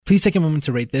please take a moment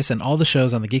to rate this and all the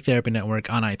shows on the Geek Therapy Network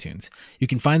on iTunes. You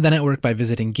can find the network by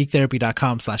visiting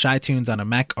geektherapy.com/iTunes on a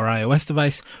Mac or iOS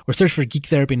device, or search for Geek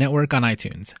Therapy Network on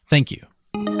iTunes. Thank you.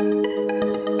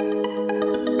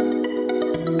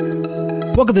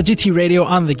 Welcome to GT Radio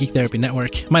on the Geek Therapy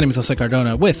Network. My name is Jose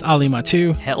Cardona with Ali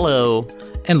Matu. Hello.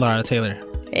 And Laura Taylor.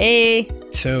 Hey.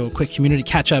 So, quick community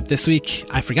catch-up this week.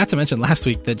 I forgot to mention last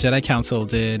week that Jedi Council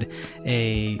did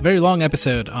a very long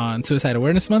episode on Suicide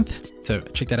Awareness Month. So,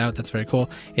 check that out. That's very cool.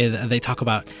 They talk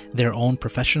about their own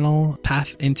professional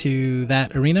path into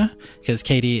that arena, because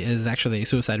Katie is actually a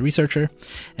suicide researcher,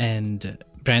 and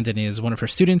Brandon is one of her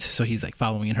students, so he's like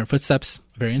following in her footsteps.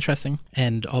 Very interesting.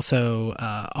 And also,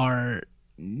 our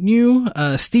new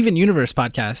Steven Universe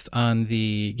podcast on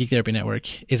the Geek Therapy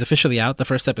Network is officially out. The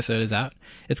first episode is out.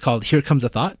 It's called Here Comes a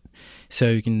Thought, so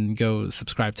you can go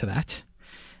subscribe to that.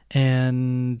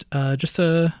 And just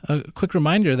a quick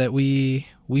reminder that we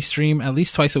stream at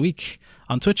least twice a week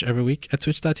on Twitch every week at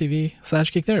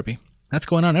twitch.tv/geektherapy. That's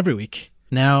going on every week.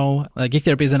 Now, Geek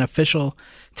Therapy is an official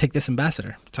Take This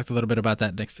ambassador. Talked a little bit about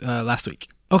that last week.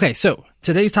 Okay, so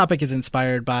today's topic is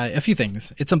inspired by a few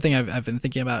things. It's something I've been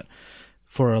thinking about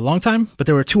for a long time, but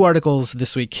there were two articles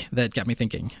this week that got me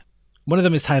thinking. One of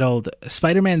them is titled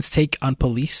Spider-Man's Take on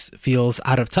Police Feels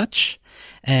Out of Touch.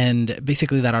 And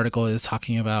basically that article is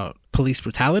talking about police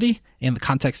brutality in the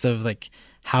context of like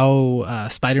how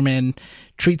Spider-Man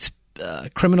treats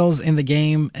criminals in the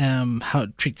game, how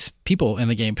it treats people in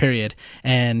the game, period,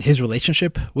 and his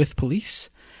relationship with police.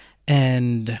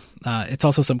 And it's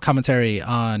also some commentary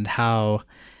on how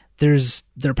there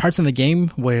are parts in the game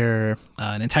where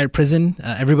an entire prison,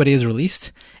 everybody is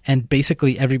released, and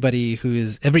basically every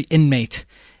inmate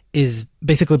is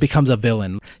basically becomes a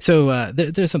villain. So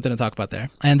there's something to talk about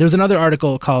there. And there's another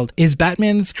article called Is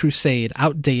Batman's Crusade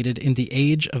Outdated in the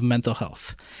Age of Mental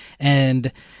Health?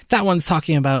 And that one's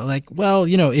talking about like, well,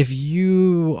 you know, if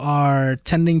you are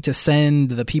tending to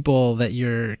send the people that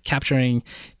you're capturing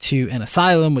to an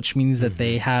asylum, which means that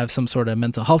they have some sort of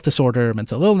mental health disorder,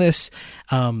 mental illness,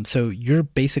 so you're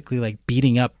basically like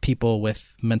beating up people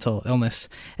with mental illness.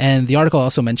 And the article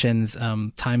also mentions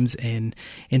times in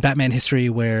Batman history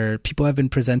where people have been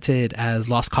presented as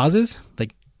lost causes,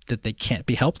 like that they can't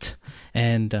be helped.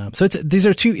 And so these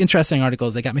are two interesting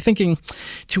articles that got me thinking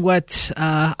to what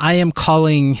I am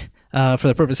calling, for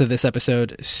the purpose of this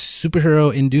episode,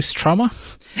 superhero-induced trauma,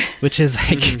 which is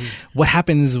like what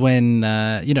happens when,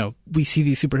 we see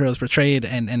these superheroes portrayed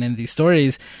and in these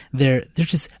stories, they're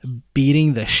just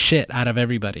beating the shit out of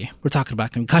everybody. We're talking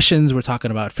about concussions. We're talking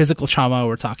about physical trauma.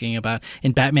 We're talking about,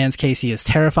 in Batman's case, he is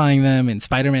terrifying them. In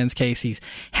Spider-Man's case, he's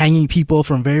hanging people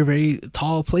from very, very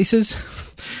tall places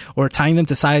or tying them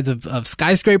to sides of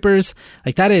skyscrapers.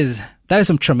 Like that is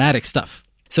some traumatic stuff.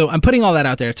 So I'm putting all that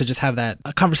out there to just have a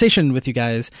conversation with you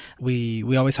guys.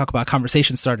 We always talk about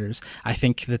conversation starters. I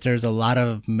think that there's a lot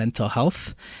of mental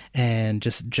health and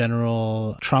just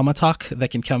general trauma talk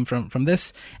that can come from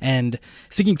this. And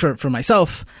speaking for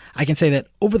myself, I can say that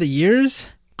over the years,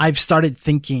 I've started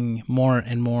thinking more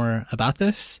and more about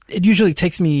this. It usually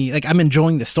takes me, like, I'm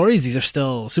enjoying the stories. These are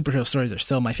still, superhero stories are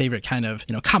still my favorite kind of,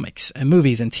 comics and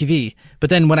movies and TV. But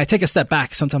then when I take a step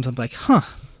back, sometimes I'm like,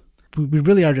 we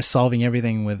really are just solving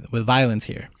everything with violence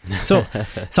here. So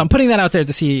I'm putting that out there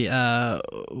to see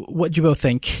what you both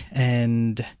think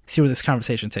and see where this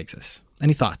conversation takes us.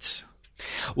 Any thoughts?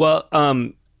 Well,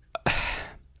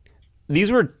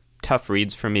 these were tough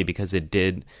reads for me because it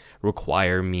did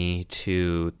require me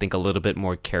to think a little bit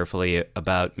more carefully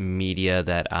about media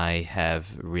that I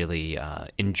have really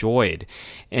enjoyed.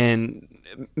 And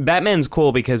Batman's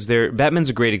cool because Batman's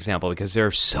a great example because there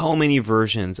are so many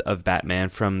versions of Batman,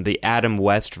 from the Adam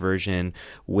West version,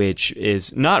 which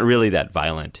is not really that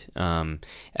violent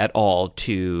at all,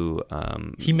 to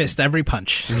he missed every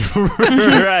punch.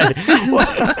 Right.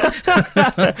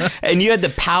 And you had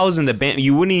the POWs and the band.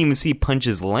 You wouldn't even see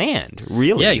punches land,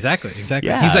 really. Yeah, exactly.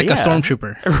 Yeah, he's like a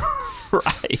stormtrooper.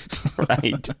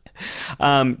 Right.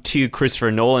 To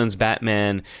Christopher Nolan's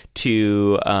Batman,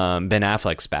 to Ben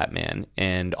Affleck's Batman,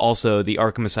 and also the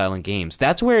Arkham Asylum games.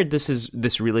 That's where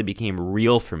this really became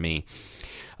real for me.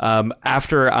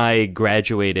 After I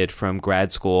graduated from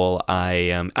grad school,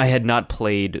 I had not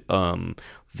played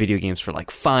video games for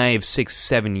like 5, 6,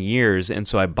 7 years, and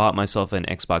so I bought myself an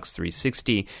Xbox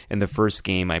 360, and the first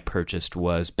game I purchased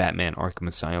was Batman Arkham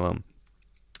Asylum,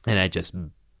 and I just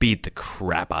beat the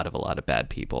crap out of a lot of bad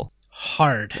people.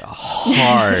 Hard.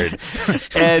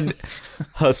 And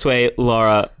Josue,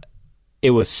 Laura, it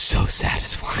was so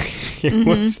satisfying.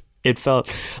 It felt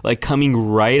like coming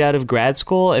right out of grad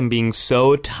school and being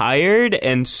so tired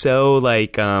and so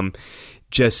like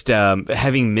just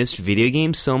having missed video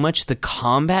games so much, the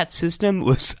combat system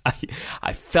was,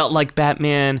 I felt like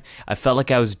Batman. I felt like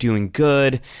I was doing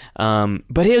good.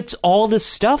 But it's all the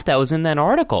stuff that was in that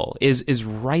article is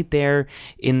right there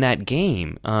in that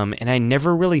game. And I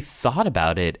never really thought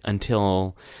about it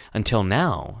until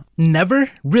now. Never?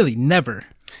 Really, never?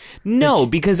 No,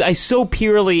 because I so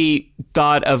purely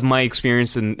thought of my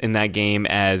experience in that game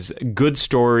as good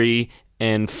story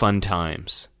and fun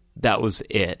times. That was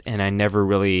it. And I never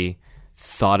really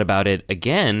thought about it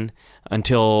again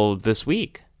until this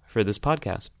week for this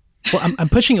podcast. Well, I'm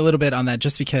pushing a little bit on that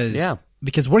just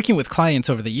because working with clients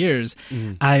over the years,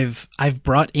 I've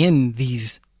brought in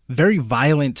these very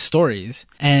violent stories,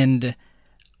 and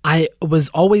I was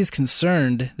always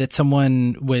concerned that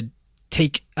someone would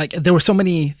take, like, there were so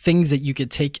many things that you could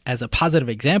take as a positive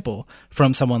example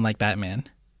from someone like Batman.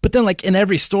 But then, like, in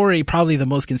every story, probably the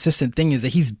most consistent thing is that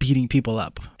he's beating people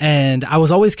up. And I was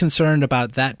always concerned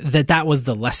about that was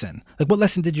the lesson. Like, what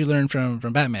lesson did you learn from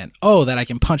Batman? Oh, that I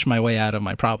can punch my way out of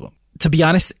my problem. To be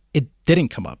honest, it didn't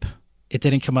come up. It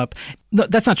didn't come up. No,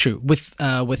 that's not true. With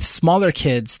smaller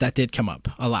kids, that did come up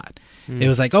a lot. It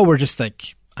was like, oh, we're just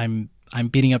like, I'm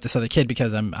beating up this other kid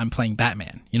because I'm playing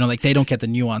Batman. You know, like, they don't get the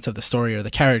nuance of the story or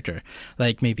the character,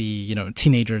 like maybe, you know,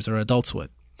 teenagers or adults would.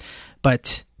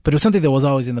 But it was something that was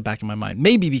always in the back of my mind,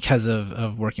 maybe because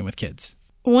of working with kids.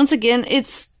 Once again,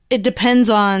 it depends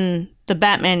on the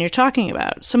Batman you're talking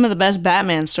about. Some of the best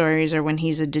Batman stories are when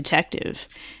he's a detective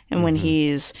and when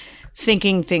he's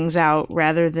thinking things out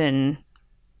rather than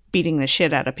beating the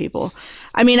shit out of people.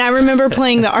 I mean, I remember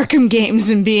playing the Arkham games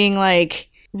and being like,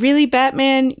 really,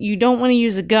 Batman? You don't want to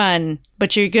use a gun,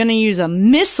 but you're going to use a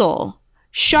missile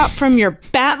shot from your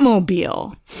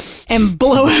Batmobile and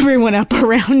blow everyone up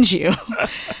around you.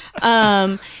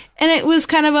 And it was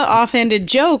kind of an offhanded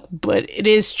joke, but it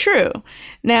is true.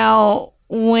 Now,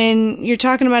 when you're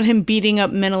talking about him beating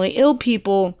up mentally ill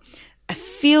people, I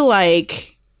feel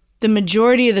like the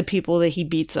majority of the people that he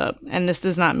beats up, and this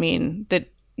does not mean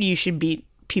that you should beat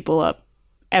people up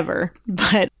ever,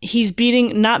 but he's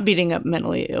not beating up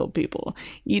mentally ill people.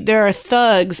 There are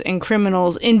thugs and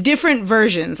criminals in different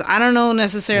versions. I don't know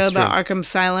necessarily about Arkham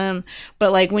Asylum,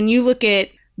 but like, when you look at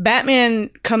Batman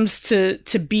comes to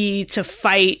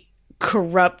fight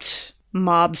corrupt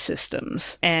mob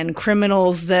systems and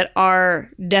criminals that are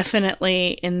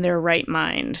definitely in their right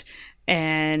mind,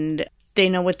 and they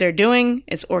know what they're doing.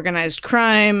 It's organized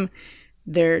crime.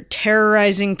 They're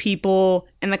terrorizing people,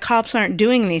 and the cops aren't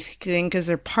doing anything because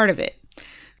they're part of it.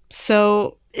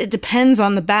 So it depends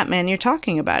on the Batman you're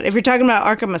talking about. If you're talking about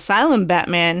Arkham Asylum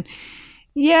Batman,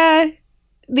 yeah,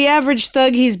 the average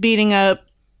thug he's beating up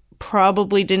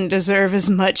probably didn't deserve as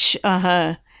much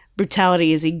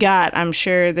brutality as he got. I'm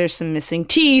sure there's some missing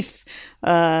teeth,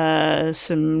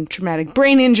 some traumatic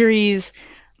brain injuries,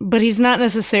 but he's not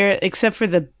necessarily, except for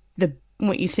the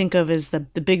what you think of as the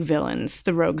big villains,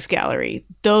 the rogues gallery.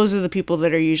 Those are the people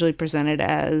that are usually presented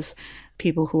as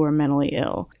people who are mentally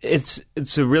ill. It's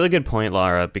a really good point,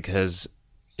 Lara, because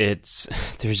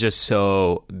there's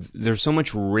so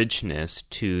much richness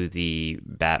to the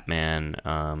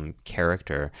Batman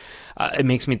character. It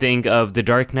makes me think of The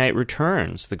Dark Knight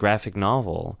Returns, the graphic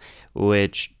novel,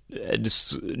 which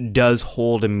just does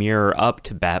hold a mirror up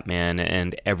to Batman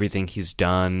and everything he's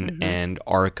done and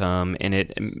Arkham, and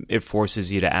it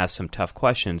forces you to ask some tough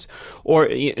questions, or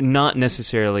not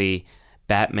necessarily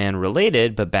Batman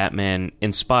related, but Batman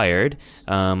inspired.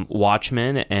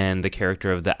 Watchmen and the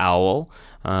character of the Owl,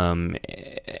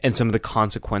 and some of the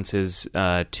consequences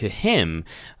to him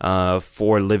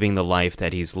for living the life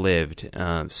that he's lived.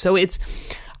 So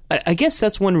I guess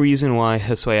that's one reason why,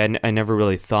 Josue, I never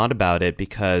really thought about it,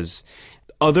 because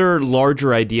other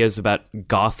larger ideas about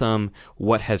Gotham,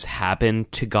 what has happened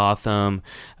to Gotham,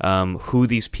 who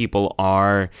these people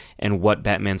are, and what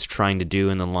Batman's trying to do,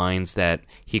 and the lines that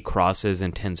he crosses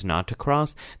and tends not to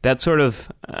cross, that sort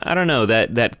of, I don't know,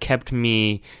 that kept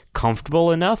me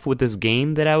comfortable enough with this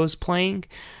game that I was playing,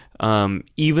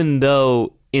 even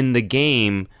though in the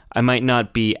game I might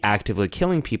not be actively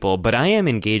killing people, but I am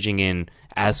engaging in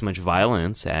as much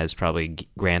violence as probably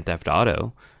Grand Theft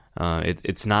Auto.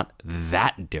 It's not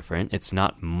that different. It's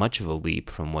not much of a leap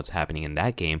from what's happening in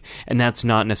that game, and that's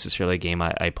not necessarily a game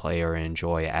I play or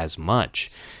enjoy as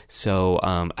much. So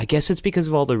I guess it's because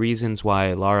of all the reasons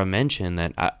why Lara mentioned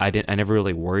that I never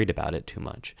really worried about it too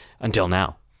much until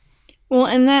now. Well,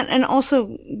 and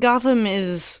also Gotham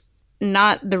is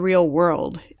not the real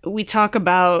world. We talk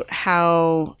about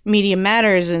how media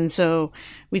matters, and so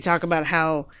we talk about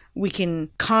how we can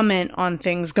comment on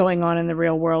things going on in the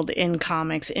real world, in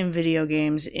comics, in video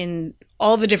games, in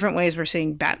all the different ways we're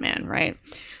seeing Batman, right?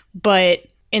 But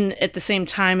at the same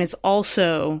time, it's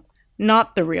also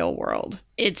not the real world.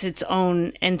 It's its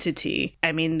own entity.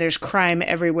 I mean, there's crime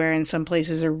everywhere, and some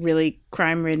places are really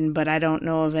crime-ridden, but I don't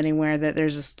know of anywhere that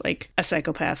there's like a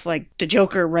psychopath like the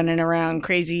Joker running around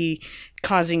crazy,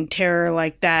 causing terror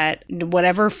like that,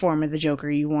 whatever form of the Joker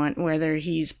you want, whether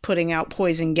he's putting out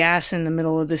poison gas in the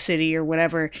middle of the city or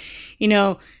whatever. You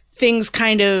know, things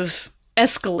kind of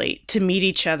escalate to meet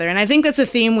each other. And I think that's a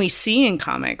theme we see in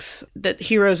comics, that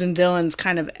heroes and villains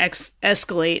kind of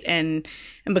escalate and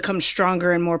become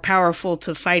stronger and more powerful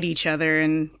to fight each other,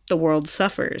 and the world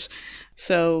suffers.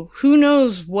 So who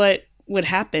knows what would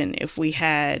happen if we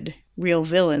had real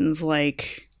villains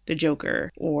like the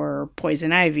Joker or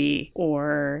Poison Ivy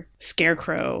or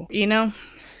Scarecrow, you know?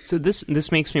 So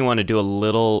this makes me want to do a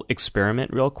little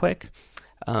experiment real quick.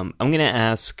 I'm going to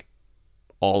ask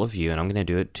all of you, and I'm going to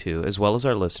do it too, as well as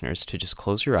our listeners, to just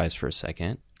close your eyes for a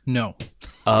second. No.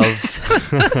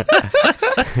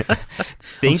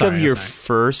 Think of your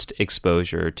first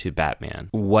exposure to Batman.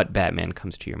 What Batman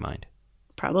comes to your mind?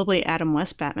 Probably Adam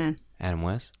West Batman. Adam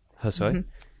West? Josue? Mm-hmm.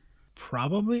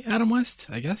 Probably Adam West,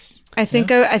 I guess. I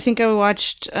think I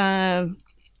watched Adam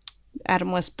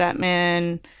West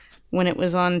Batman when it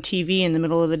was on TV in the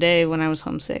middle of the day when I was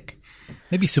homesick.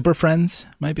 Maybe Super Friends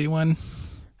might be one.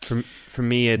 For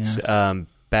me, it's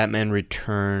Batman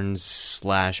Returns /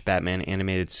 Batman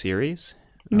animated series.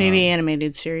 Maybe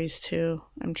animated series too.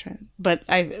 I'm trying, but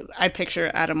I picture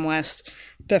Adam West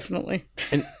definitely.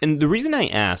 And the reason I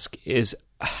ask is,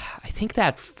 I think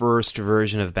that first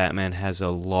version of Batman has a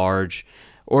large,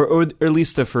 or at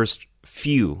least the first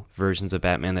few versions of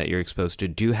Batman that you're exposed to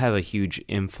do have a huge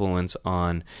influence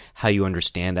on how you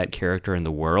understand that character in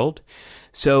the world.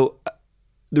 So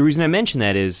the reason I mention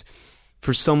that is,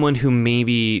 for someone who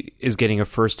maybe is getting a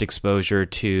first exposure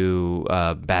to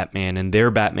Batman, and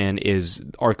their Batman is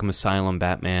Arkham Asylum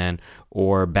Batman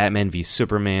or Batman v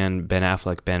Superman, Ben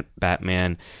Affleck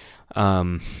Batman,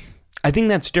 I think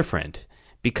that's different.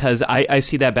 Because I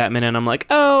see that Batman and I'm like,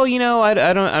 oh, you know, I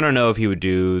don't know if he would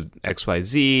do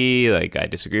XYZ. Like, I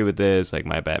disagree with this. Like,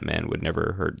 my Batman would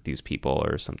never hurt these people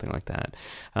or something like that.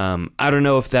 I don't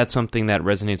know if that's something that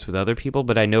resonates with other people,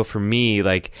 but I know for me,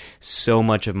 like, so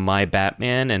much of my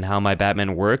Batman and how my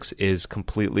Batman works is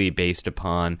completely based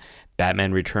upon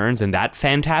Batman Returns and that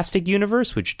fantastic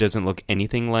universe, which doesn't look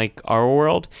anything like our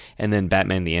world, and then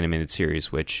Batman the Animated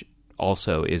Series, which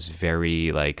also is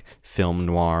very like film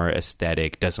noir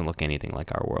aesthetic, doesn't look anything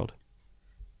like our world.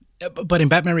 But in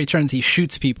Batman Returns, he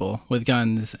shoots people with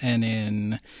guns, and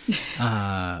in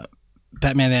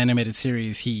Batman the Animated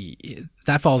Series,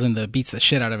 that falls in the beats the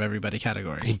shit out of everybody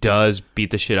category. He does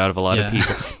beat the shit out of a lot of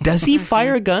people. Does he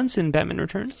fire guns in Batman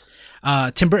Returns?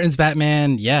 Tim Burton's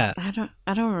Batman, yeah. I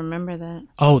don't remember that.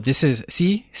 Oh, this is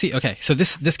see. Okay, so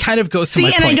this kind of goes to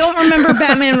my point. And I don't remember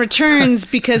Batman Returns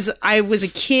because I was a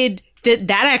kid.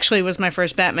 That actually was my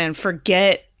first Batman.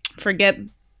 Forget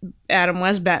Adam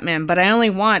West Batman, but I only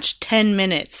watched 10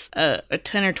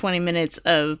 or 20 minutes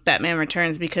of Batman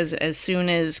Returns because as soon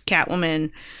as Catwoman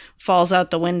falls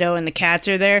out the window and the cats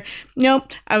are there,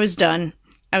 nope, I was done.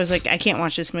 I was like, I can't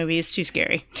watch this movie. It's too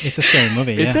scary. It's a scary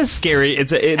movie. Yeah.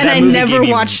 And I never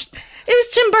watched. It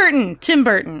was Tim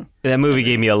Burton. That movie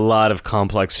gave me a lot of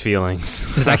complex feelings.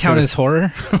 Does that count as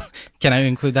horror? Can I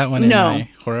include that one in my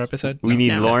horror episode? We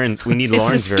need Lauren's. We need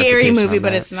Lauren's. It's a scary movie,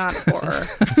 but it's not horror.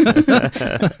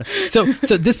 So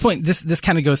at this point, this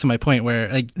kind of goes to my point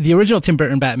where, like, the original Tim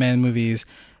Burton Batman movies,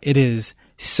 it is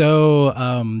so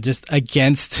just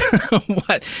against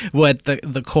what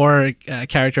the core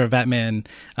character of Batman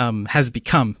has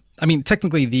become. I mean,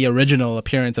 technically, the original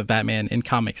appearance of Batman in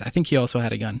comics, I think he also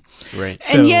had a gun. Right.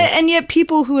 So, and yet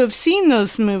people who have seen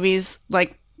those movies,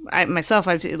 like myself,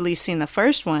 I've at least seen the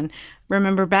first one,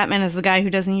 remember Batman as the guy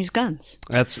who doesn't use guns.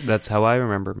 That's how I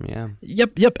remember him, yeah.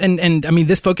 Yep. And I mean,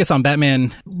 this focus on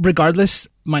Batman, regardless,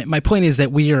 my point is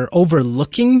that we are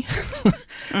overlooking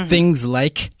things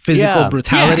like physical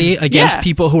brutality against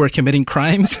people who are committing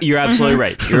crimes. You're absolutely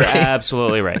right. You're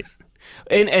absolutely right.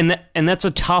 And that's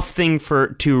a tough thing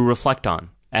to reflect on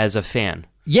as a fan.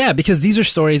 Yeah, because these are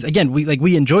stories, again,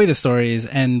 we enjoy the stories,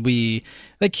 and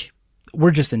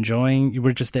we're just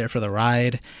there for the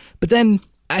ride. But then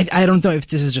I don't know if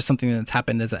this is just something that's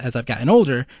happened as I've gotten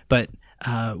older, but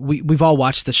we've all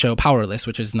watched the show Powerless,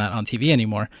 which is not on TV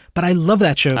anymore. But I love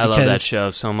that show. I love that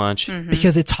show so much.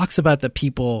 Because it talks about the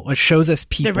people, or shows us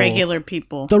people. The regular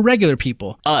people. The regular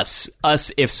people. Us.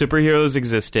 If superheroes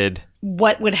existed,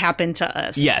 what would happen to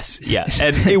us. Yes, yes.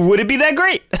 And it wouldn't be that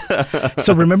great.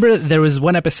 So remember, there was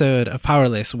one episode of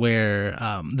Powerless where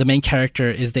the main character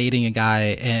is dating a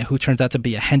guy who turns out to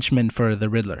be a henchman for the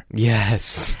Riddler.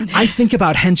 Yes. I think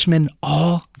about henchmen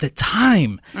all the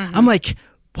time. I'm like,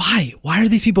 why? Why are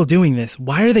these people doing this?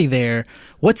 Why are they there?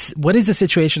 What is the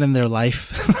situation in their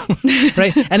life?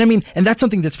 Right? And I mean, and that's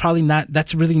something that's really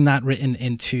not written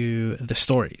into the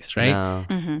stories, right?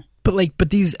 No. But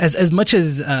these, as much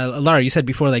as Lara, you said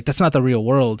before, like, that's not the real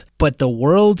world, but the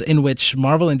world in which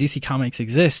Marvel and DC Comics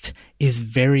exist is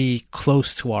very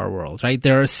close to our world, right?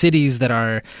 There are cities that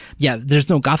are,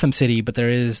 there's no Gotham City, but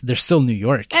there's still New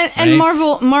York. And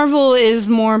Marvel is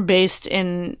more based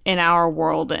in our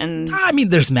world. And I mean,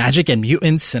 there's magic and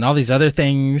mutants and all these other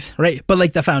things, right? But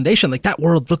like the foundation, like that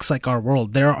world looks like our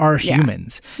world. There are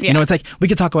humans. Yeah. You know, it's like, we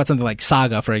could talk about something like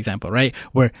Saga, for example, right?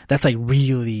 Where that's like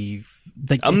really...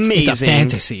 like amazing. It's a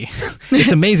fantasy.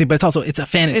 It's amazing, but it's a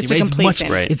fantasy. It's right? a complete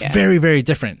fantasy. Right. It's very, very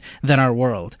different than our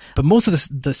world. But most of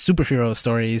the superhero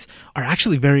stories are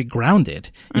actually very grounded,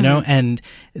 you know, and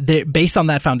they're based on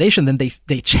that foundation. Then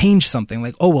they change something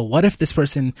like, oh well, what if this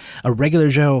person, a regular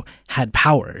Joe, had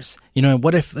powers? You know, and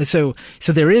what if so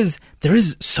there is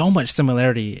so much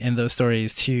similarity in those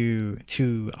stories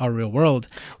to our real world.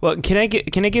 Well, can I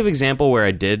give an example where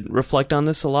I did reflect on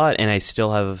this a lot, and I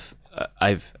still have.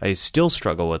 I still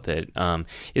struggle with it,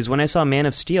 is when I saw Man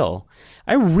of Steel.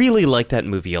 I really liked that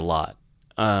movie a lot.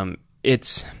 I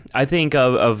think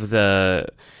of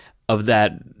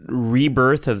that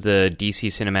rebirth of the DC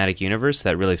cinematic universe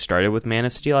that really started with Man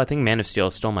of Steel. I think Man of Steel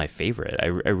is still my favorite. I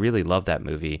really love that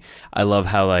movie. I love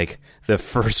how, like, the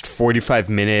first 45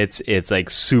 minutes, it's like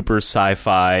super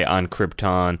sci-fi on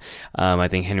Krypton. I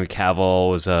think Henry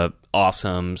Cavill was a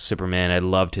awesome Superman. I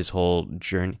loved his whole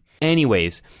journey.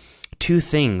 Anyways, two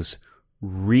things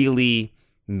really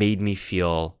made me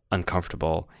feel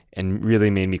uncomfortable and really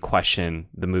made me question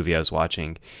the movie I was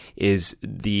watching is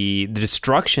the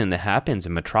destruction that happens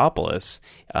in Metropolis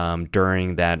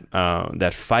during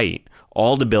that fight.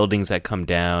 All the buildings that come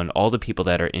down, all the people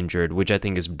that are injured, which I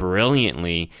think is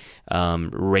brilliantly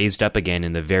raised up again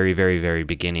in the very, very, very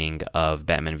beginning of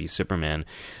Batman v Superman.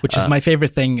 Which is my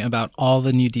favorite thing about all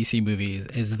the new DC movies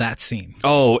is that scene.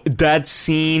 Oh, that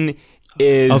scene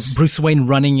is of Bruce Wayne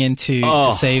running in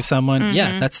to save someone. Mm-hmm.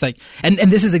 Yeah, that's like, and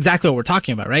this is exactly what we're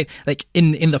talking about, right? Like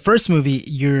in the first movie,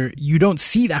 you don't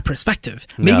see that perspective.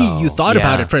 Maybe you thought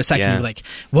about it for a second. You're like,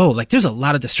 whoa, like there's a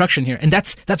lot of destruction here, and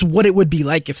that's what it would be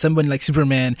like if someone like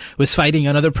Superman was fighting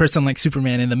another person like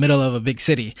Superman in the middle of a big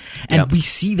city, and we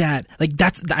see that. Like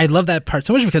I love that part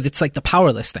so much because it's like the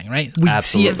powerless thing, right? We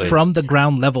see it from the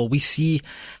ground level. We see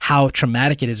how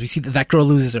traumatic it is. We see that girl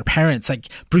loses her parents. Like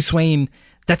Bruce Wayne.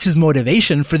 That's his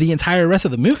motivation for the entire rest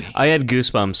of the movie. I had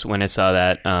goosebumps when I saw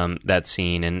that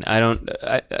scene, and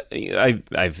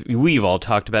we've all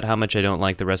talked about how much I don't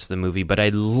like the rest of the movie, but I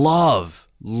love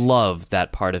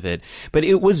that part of it. But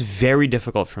it was very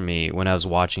difficult for me when I was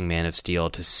watching Man of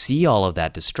Steel to see all of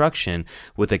that destruction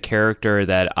with a character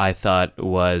that I thought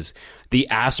was the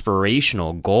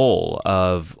aspirational goal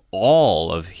of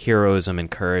all of heroism and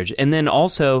courage, and then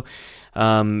also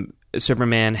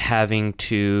Superman making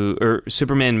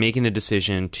the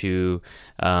decision to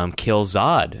kill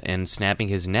Zod and snapping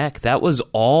his neck. That was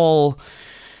all.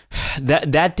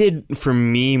 That did for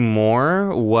me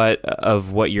more what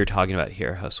you're talking about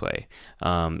here, Josue.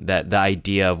 That the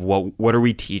idea of what are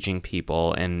we teaching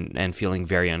people, and feeling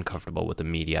very uncomfortable with the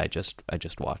media I just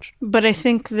watched. But I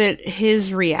think that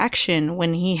his reaction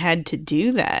when he had to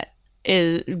do that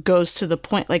goes to the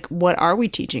point. Like, what are we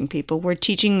teaching people? We're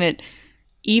teaching that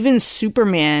even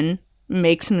Superman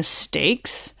makes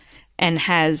mistakes and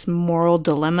has moral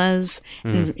dilemmas.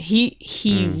 And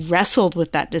he wrestled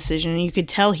with that decision, and you could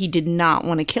tell he did not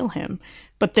want to kill him,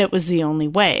 but that was the only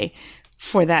way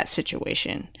for that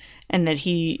situation. And that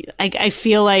I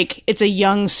feel like it's a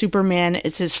young Superman.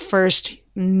 It's his first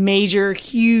major,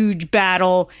 huge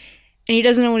battle, and he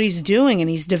doesn't know what he's doing, and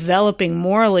he's developing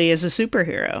morally as a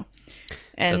superhero.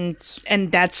 And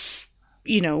that's,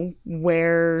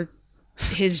 where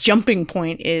his jumping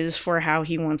point is for how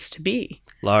he wants to be.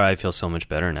 Laura, I feel so much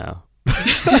better now.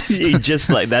 Just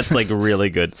like that's like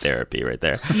really good therapy right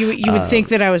there. You would think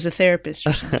that I was a therapist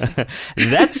or something.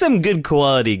 That's some good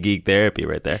quality geek therapy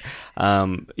right there.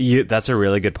 That's a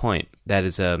really good point. That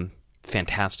is a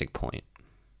fantastic point.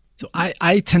 So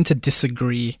I tend to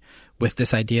disagree with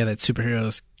this idea that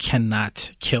superheroes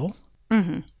cannot kill.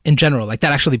 Mm-hmm. In general, like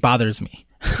that actually bothers me.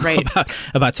 Right.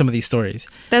 about some of these stories.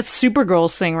 That's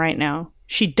Supergirl's thing right now.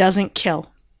 She doesn't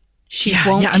kill. She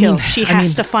won't kill. She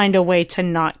has to find a way to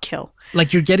not kill.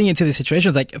 Like, you're getting into these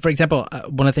situations. Like, for example,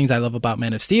 one of the things I love about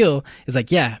Man of Steel is like,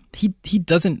 yeah, he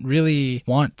doesn't really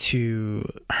want to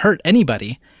hurt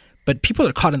anybody, but people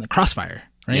are caught in the crossfire.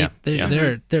 Right? Yeah.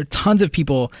 There are tons of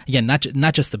people, again,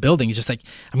 not just the building. It's just like,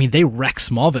 I mean, they wreck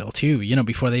Smallville too,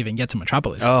 before they even get to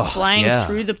Metropolis. Flying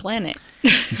through the planet.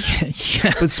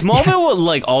 Yeah. But Smallville would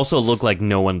like also look like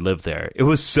no one lived there. It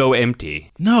was so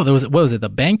empty. No, there was, what was it? The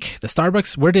bank, the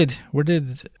Starbucks. Where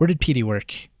did Petey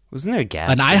work? Wasn't there a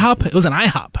gas An station? IHOP? It was an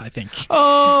IHOP, I think.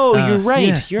 Oh, you're right.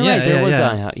 Yeah, You're right. There was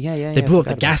yeah. IHOP. Yeah. They blew up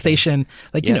the gas station.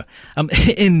 Like,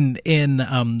 in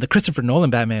the Christopher Nolan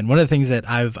Batman, one of the things that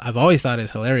I've always thought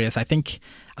is hilarious, I think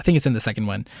it's in the second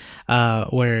one,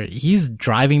 where he's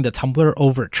driving the tumbler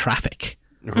over traffic.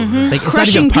 Mm-hmm. Like,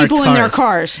 crushing people in their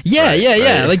cars. Yeah,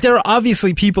 Right. Like, there are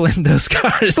obviously people in those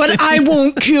cars. But I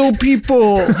won't kill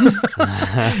people.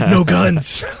 No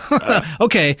guns.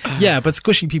 Okay, yeah, but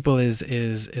squishing people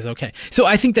is okay. So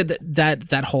I think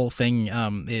that whole thing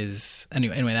is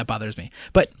anyway that bothers me.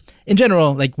 But in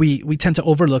general, like, we tend to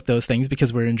overlook those things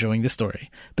because we're enjoying the story.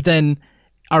 But then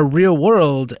our real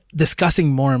world discussing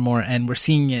more and more, and we're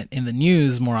seeing it in the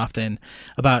news more often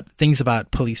about things about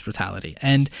police brutality.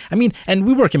 And I mean, and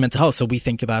we work in mental health, so we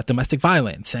think about domestic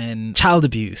violence and child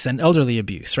abuse and elderly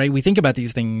abuse, right? We think about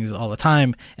these things all the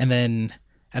time, and then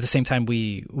at the same time,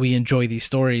 we enjoy these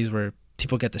stories where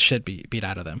people get the shit beat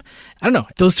out of them. I don't know.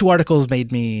 Those two articles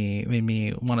made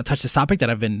me want to touch this topic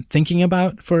that I've been thinking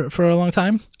about for a long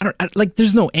time. Like,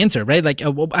 there's no answer, right? Like,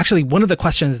 actually, one of the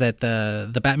questions that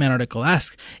the Batman article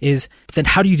asks is, then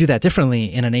how do you do that differently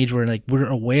in an age where, like, we're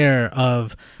aware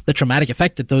of the traumatic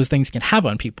effect that those things can have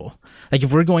on people? Like,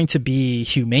 if we're going to be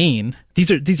humane,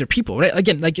 these are people, right?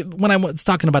 Again, like, when I was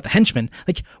talking about the henchmen,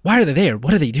 like, why are they there?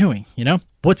 What are they doing?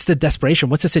 What's the desperation?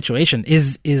 What's the situation?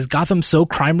 Is Gotham so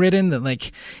crime ridden that,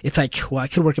 like, it's like, well, I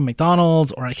could work at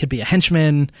McDonald's, or I could be a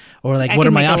henchman, or like, what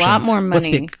are my options? I could make a lot more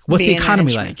money. What's the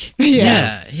economy like?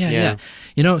 Yeah.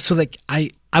 So like,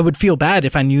 I would feel bad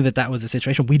if I knew that was the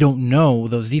situation. We don't know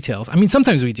those details. I mean,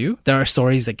 sometimes we do. There are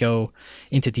stories that go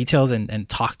into details and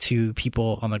talk to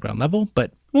people on the ground level,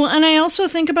 but. Well, and I also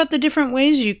think about the different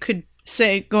ways you could,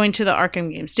 say, going to the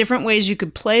Arkham games, different ways you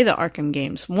could play the Arkham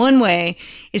games. One way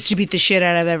is to beat the shit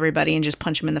out of everybody and just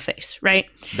punch them in the face, right?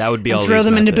 That would be all. Throw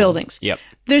them into buildings. Yep.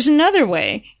 There's another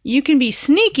way. You can be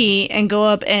sneaky and go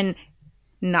up and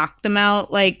knock them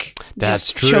out, like,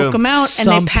 that's just true. Choke them out, and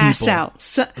Some they pass people.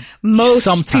 out. Most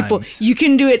Sometimes. people, you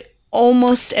can do it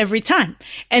almost every time,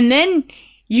 and then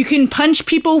you can punch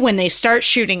people when they start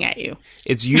shooting at you.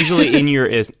 It's usually in your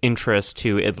interest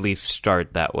to at least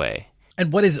start that way.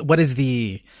 And what is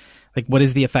the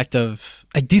effect of,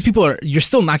 like, these people you're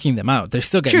still knocking them out. They're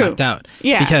still getting knocked out.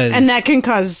 Yeah. Because, and that can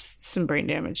cause some brain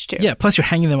damage too. Yeah. Plus, you're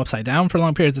hanging them upside down for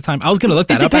long periods of time. I was going to look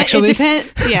that up, actually. It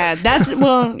depends. Yeah. That's,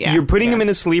 well, yeah. You're putting them in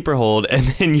a sleeper hold, and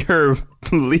then you're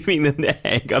leaving them to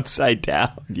hang upside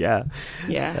down. Yeah.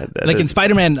 Yeah. Like in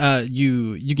Spider-Man,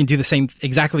 you can do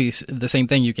exactly the same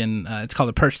thing. You can, it's called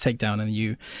a perch takedown, and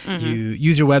you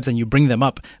use your webs and you bring them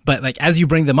up. But, like, as you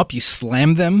bring them up, you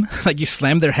slam them, like, you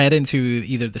slam their head into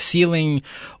either the ceiling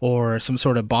or some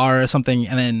sort of bar or something,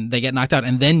 and then they get knocked out,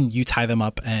 and then you tie them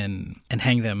up and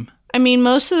hang them. I mean,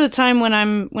 most of the time when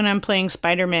I'm playing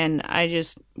Spider-Man, I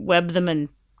just web them and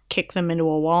kick them into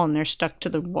a wall, and they're stuck to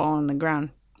the wall on the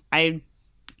ground. I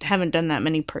haven't done that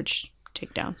many perch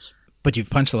takedowns. But you've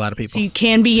punched a lot of people. So you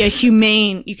can be a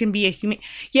humane.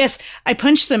 Yes, I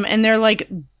punched them, and they're, like,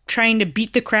 trying to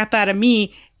beat the crap out of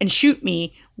me and shoot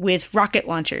me with rocket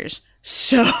launchers.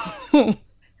 So.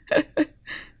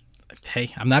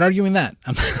 Hey, I'm not arguing that.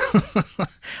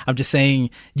 I'm just saying,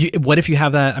 what if you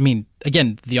have that? I mean,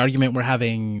 again, the argument we're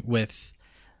having with,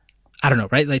 I don't know,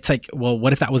 right? It's like, well,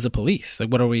 what if that was the police? Like,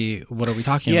 what are we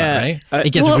talking about, right?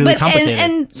 It gets really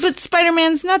complicated. But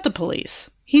Spider-Man's not the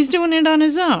police. He's doing it on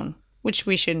his own, which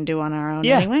we shouldn't do on our own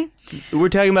anyway. We're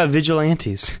talking about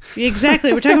vigilantes.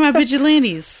 Exactly. We're talking about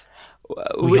vigilantes.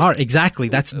 We are, exactly.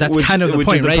 That's kind of the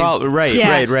point, right? Right.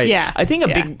 Yeah, I think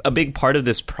a big part of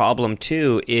this problem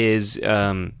too is it's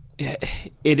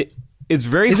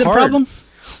very hard. Is it a problem?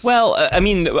 Well, I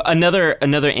mean, another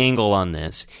angle on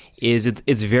this is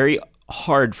it's very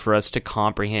hard for us to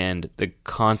comprehend the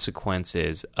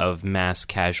consequences of mass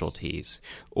casualties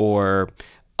or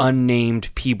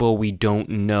unnamed people we don't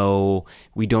know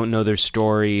their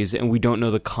stories, and we don't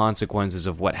know the consequences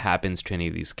of what happens to any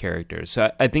of these characters.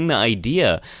 So I think the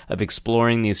idea of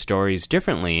exploring these stories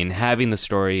differently and having the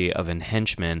story of a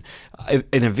henchman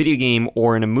in a video game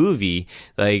or in a movie,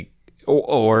 like,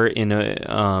 or in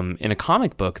a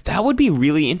comic book, that would be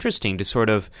really interesting to sort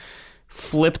of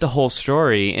flip the whole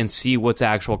story and see what's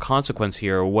actual consequence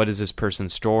here, or what is this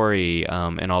person's story,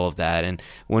 and all of that. And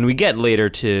when we get later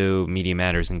to Media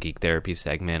Matters and Geek Therapy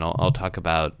segment, I'll talk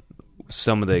about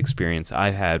some of the experience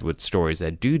I've had with stories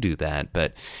that do that.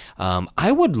 But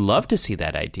I would love to see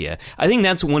that idea. I think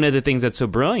that's one of the things that's so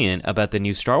brilliant about the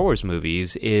new Star Wars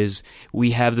movies is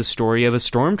we have the story of a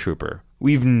stormtrooper.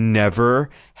 We've never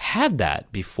had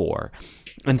that before.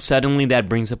 And suddenly that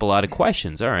brings up a lot of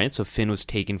questions. All right, so Finn was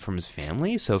taken from his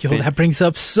family. So that brings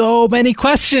up so many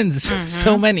questions.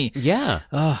 So many. Yeah.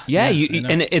 Yeah.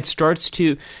 And it starts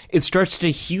to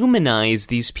humanize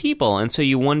these people. And so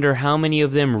you wonder how many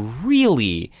of them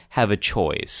really have a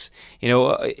choice. You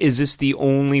know, is this the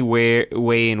only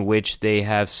way in which they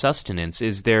have sustenance?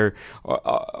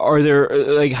 Are there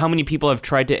like how many people have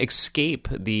tried to escape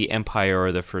the Empire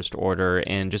or the First Order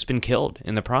and just been killed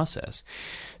in the process?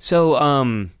 So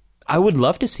I would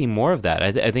love to see more of that.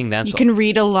 I think that's... You can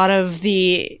read a lot of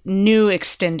the new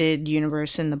extended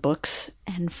universe in the books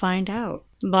and find out.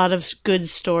 A lot of good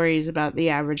stories about the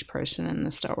average person in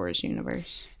the Star Wars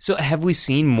universe. So have we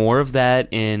seen more of that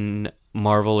in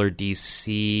Marvel or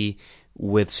DC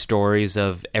with stories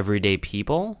of everyday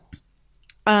people?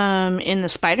 In the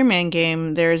Spider-Man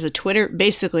game, there's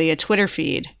basically a Twitter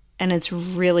feed. And it's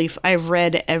really, I've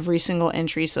read every single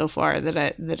entry so far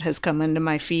that has come into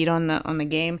my feed on the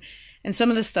game. And some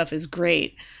of the stuff is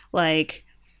great. Like,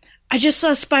 I just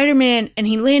saw Spider-Man and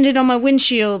he landed on my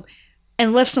windshield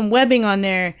and left some webbing on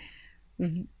there.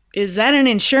 Is that an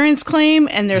insurance claim?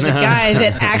 And there's a guy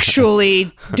that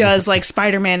actually does like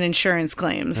Spider-Man insurance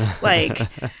claims. Like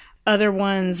other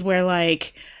ones where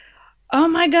like, oh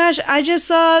my gosh, I just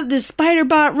saw this spider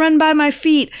bot run by my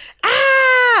feet.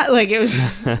 Ah! Like it was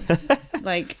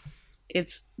like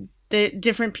it's the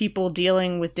different people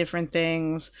dealing with different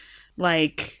things.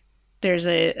 Like there's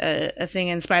a thing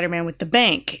in Spider-Man with the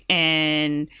bank,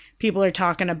 and people are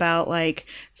talking about like,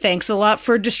 thanks a lot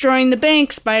for destroying the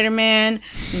bank, Spider-Man.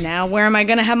 Now where am I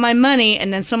going to have my money?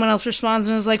 And then someone else responds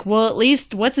and is like, well, at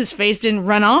least what's his face didn't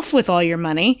run off with all your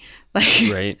money.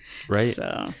 Like right.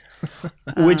 So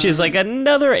which is like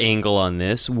another angle on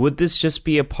this. Would this just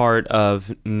be a part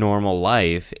of normal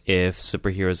life if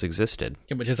superheroes existed?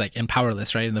 Yeah, which is like in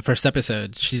Powerless, right? In the first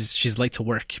episode, she's late to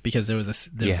work because there was a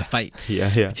fight between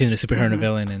a superhero and a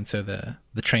villain, and so the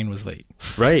train was late.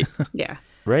 Right. Yeah.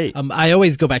 Right. I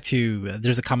always go back to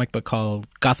there's a comic book called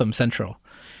Gotham Central,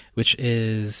 which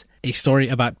is a story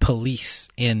about police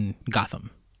in Gotham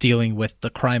dealing with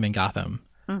the crime in Gotham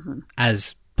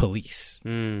as police.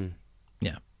 Yeah.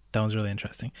 That one's really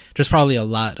interesting. There's probably a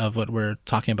lot of what we're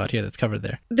talking about here that's covered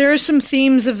there. There are some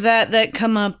themes of that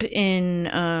come up in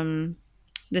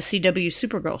the CW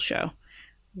Supergirl show,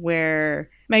 where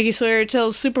Maggie Sawyer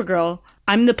tells Supergirl,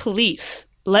 I'm the police.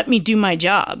 Let me do my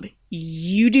job.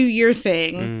 You do your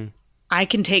thing. I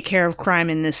can take care of crime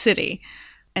in this city.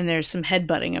 And there's some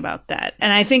headbutting about that.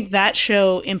 And I think that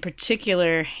show in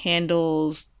particular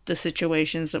handles the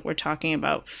situations that we're talking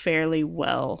about fairly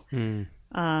well.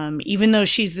 Even though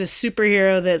she's this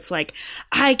superhero that's like,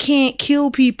 I can't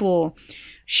kill people,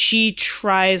 she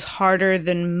tries harder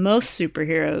than most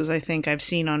superheroes I think I've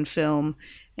seen on film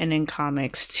and in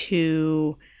comics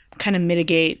to kind of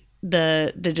mitigate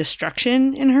the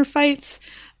destruction in her fights.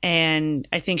 And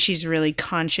I think she's really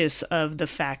conscious of the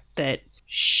fact that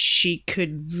she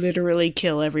could literally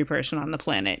kill every person on the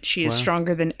planet. She is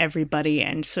stronger than everybody,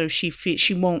 and so she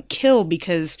won't kill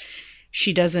because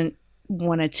she doesn't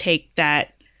want to take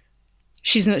that.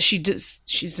 She's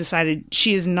decided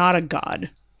she is not a god.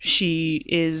 She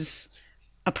is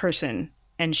a person,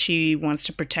 and she wants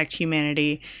to protect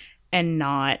humanity and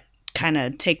not kind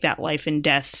of take that life and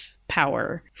death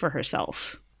power for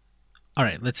herself. All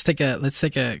right, let's take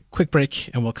a quick break,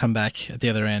 and we'll come back at the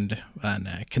other end and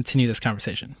continue this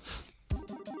conversation.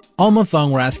 All month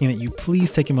long, we're asking that you please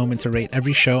take a moment to rate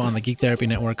every show on the Geek Therapy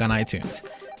Network on iTunes.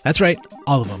 That's right,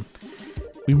 all of them.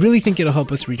 We really think it'll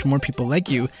help us reach more people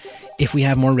like you if we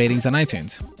have more ratings on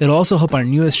iTunes. It'll also help our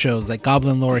newest shows like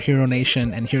Goblin Lore, Hero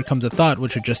Nation, and Here Comes a Thought,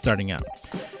 which are just starting out.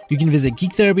 You can visit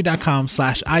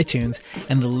geektherapy.com/iTunes,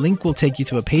 and the link will take you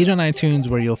to a page on iTunes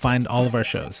where you'll find all of our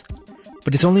shows.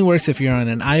 But this only works if you're on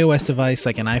an iOS device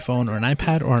like an iPhone or an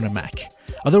iPad or on a Mac.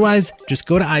 Otherwise, just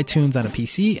go to iTunes on a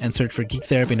PC and search for Geek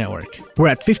Therapy Network. We're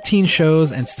at 15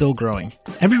 shows and still growing.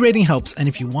 Every rating helps, and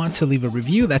if you want to leave a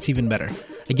review, that's even better.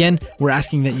 Again, we're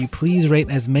asking that you please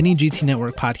rate as many GT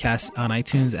Network podcasts on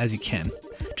iTunes as you can.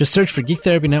 Just search for Geek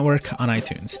Therapy Network on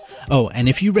iTunes. Oh, and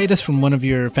if you rate us from one of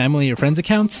your family or friends'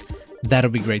 accounts, that'll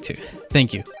be great too.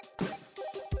 Thank you.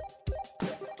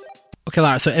 Okay,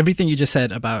 Lara, so everything you just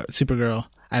said about Supergirl,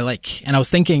 I like. And I was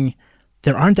thinking,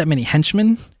 there aren't that many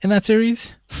henchmen in that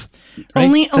series.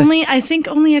 Right? I think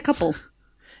only a couple.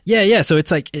 Yeah. So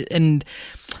it's like, and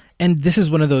this is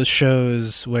one of those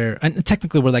shows where, and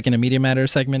technically we're like in a Media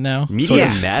Matters segment now. Media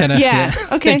Matters? Yeah.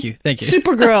 Okay. Thank you.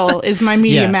 Supergirl is my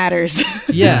Media Matters.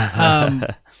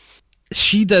 Yeah.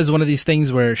 She does one of these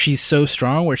things where she's so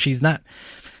strong, where she's not,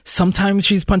 sometimes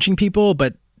she's punching people,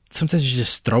 but sometimes she's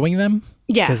just throwing them.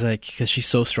 Yeah. Because she's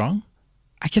so strong.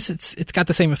 I guess it's got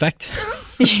the same effect.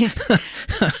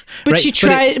 But she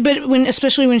tries,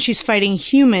 especially when she's fighting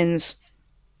humans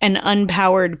and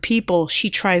unpowered people, she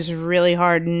tries really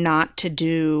hard not to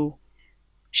do.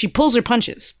 She pulls her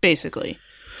punches, basically.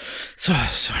 So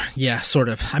yeah, sort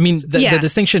of. I mean, the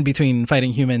distinction between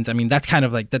fighting humans, I mean, that's kind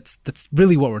of like, that's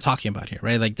really what we're talking about here,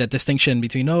 right? Like that distinction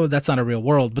between, that's not a real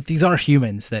world, but these are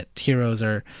humans that heroes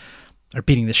are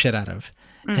beating the shit out of.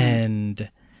 Mm. And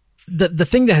the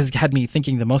thing that has had me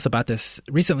thinking the most about this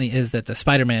recently is that the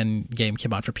Spider-Man game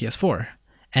came out for PS4.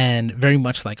 And very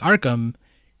much like Arkham,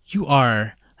 you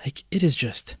are, like, it is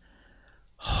just,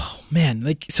 oh man,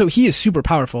 like, so he is super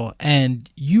powerful and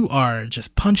you are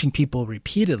just punching people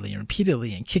repeatedly and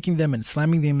kicking them and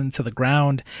slamming them into the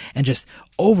ground and just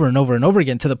over and over and over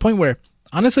again, to the point where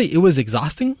honestly it was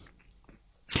exhausting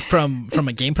from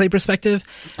a gameplay perspective,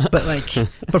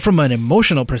 but from an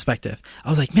emotional perspective, I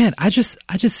was like, man, I just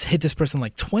hit this person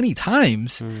like 20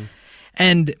 times.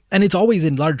 And it's always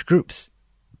in large groups.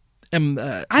 I've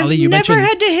never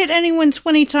had to hit anyone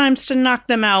 20 times to knock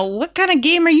them out. What kind of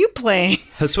game are you playing?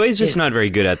 Josue's just not very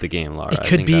good at the game, Laura. It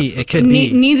could be.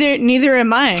 Neither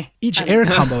am I. Each air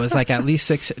combo is like at least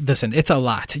 6. Listen, it's a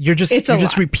lot. You're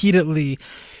just repeatedly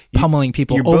pummeling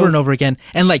people over and over again.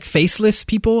 And like faceless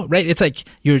people, right? It's like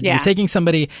you're taking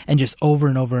somebody and just over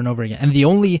and over and over again. And the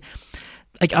only...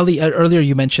 Like Ali, earlier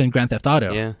you mentioned Grand Theft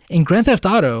Auto. Yeah. In Grand Theft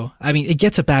Auto, I mean, it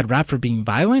gets a bad rap for being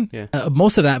violent. Yeah.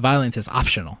 Most of that violence is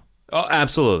optional. Oh,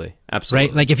 absolutely.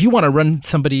 Right? Like, if you want to run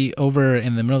somebody over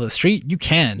in the middle of the street, you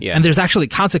can. Yeah. And there's actually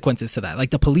consequences to that.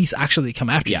 Like, the police actually come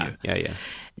after you. Yeah.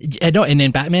 And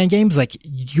in Batman games, like,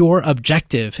 your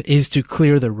objective is to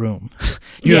clear the room.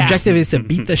 Your objective is to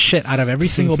beat the shit out of every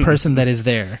single person that is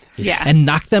there. Yeah. And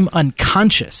knock them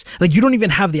unconscious. Like, you don't even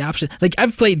have the option. Like,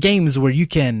 I've played games where you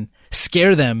can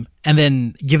scare them and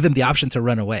then give them the option to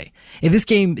run away. In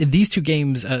these two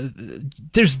games,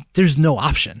 there's no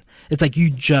option. It's like you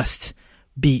just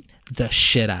beat the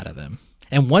shit out of them.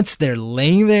 And once they're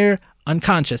laying there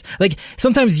unconscious, like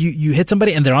sometimes you hit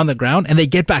somebody and they're on the ground and they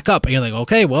get back up and you're like,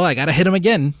 okay, well, I gotta hit them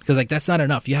again, because like that's not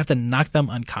enough. You have to knock them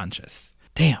unconscious.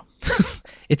 Damn.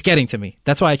 It's getting to me.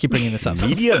 That's why I keep bringing this up.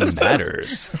 Media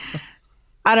matters.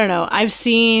 I don't know. I've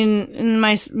seen in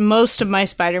most of my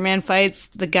Spider-Man fights,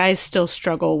 the guys still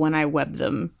struggle when I web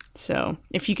them. So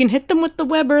if you can hit them with the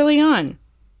web early on,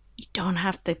 you don't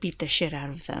have to beat the shit out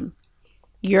of them.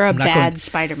 You're a bad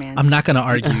Spider-Man. I'm not going to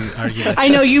argue this. I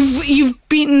know you've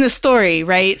beaten the story,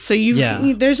 right? So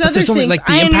there's other things. Like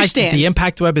I understand. The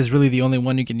impact web is really the only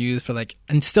one you can use for like,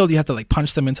 and still you have to like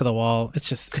punch them into the wall.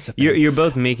 It's a thing. You're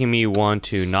both making me want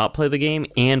to not play the game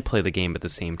and play the game at the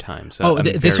same time. So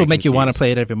this will make you want to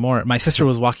play it even more. My sister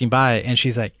was walking by and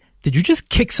she's like, "Did you just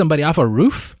kick somebody off a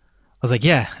roof?" I was like,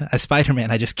 yeah, as Spider-Man,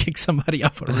 I just kicked somebody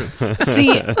off a roof.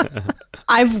 See,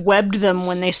 I've webbed them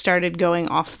when they started going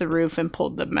off the roof and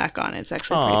pulled them back on. It's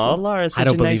actually pretty cool. Laura's I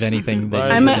don't believe anything.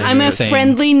 I'm a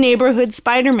friendly neighborhood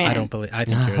Spider-Man. I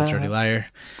think you're a dirty liar.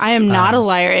 I am not a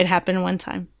liar. It happened one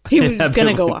time. He was going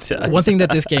to go off. One thing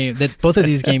that both of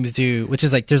these games do, which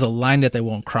is like there's a line that they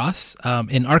won't cross.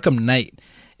 In Arkham Knight,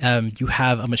 you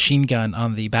have a machine gun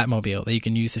on the Batmobile that you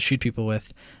can use to shoot people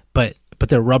with, but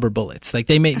they're rubber bullets. Like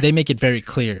they make it very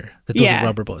clear that those are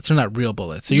rubber bullets. They're not real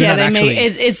bullets. So you're not actually.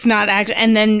 It's not actually.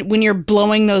 And then when you're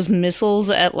blowing those missiles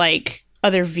at like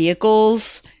other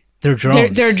vehicles, they're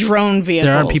drones. They're drone vehicles.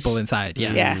 There aren't people inside.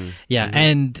 Yeah.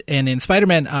 And in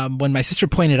Spider-Man, when my sister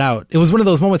pointed out, it was one of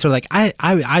those moments where like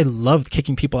I loved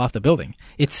kicking people off the building.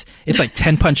 It's like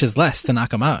 10 punches less to knock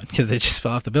them out because they just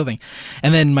fell off the building.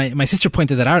 And then my sister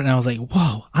pointed that out, and I was like,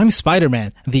 whoa, I'm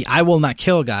Spider-Man, the I will not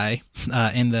kill guy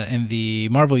in the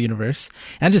Marvel universe,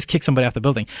 and I just kicked somebody off the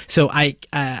building. So I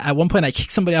at one point I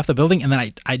kicked somebody off the building, and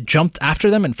then I jumped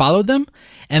after them and followed them.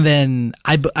 And then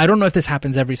I don't know if this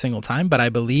happens every single time, but I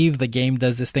believe the game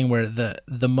does this thing where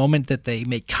the moment that they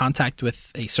make contact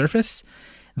with a surface,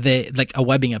 like a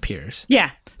webbing appears.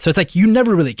 Yeah. So it's like you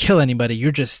never really kill anybody.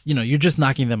 You're just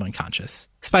knocking them unconscious.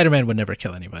 Spider-Man would never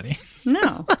kill anybody.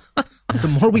 No.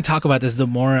 The more we talk about this, the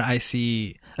more I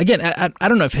see. Again, I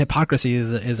don't know if hypocrisy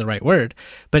is the right word,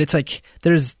 but it's like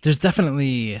there's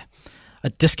definitely a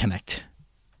disconnect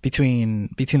between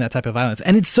that type of violence.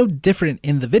 And it's so different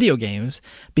in the video games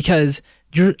because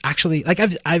you're actually like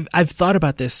I've thought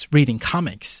about this reading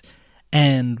comics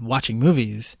and watching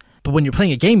movies, but when you're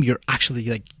playing a game, you're actually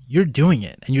like you're doing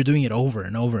it and you're doing it over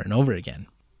and over and over again.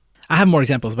 I have more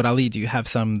examples, but Ali, do you have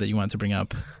some that you wanted to bring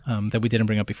up that we didn't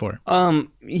bring up before?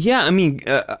 Yeah, I mean,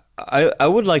 I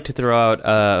would like to throw out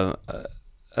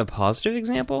a positive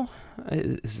example.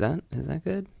 Is that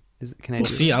good? Can I? We'll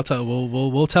see. I'll tell.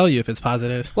 We'll tell you if it's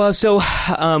positive. Well, so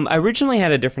I originally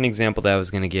had a different example that I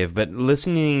was going to give, but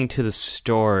listening to the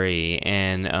story,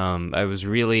 and I was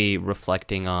really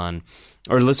reflecting on,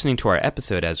 or listening to our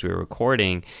episode as we were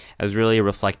recording, I was really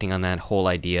reflecting on that whole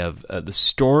idea of the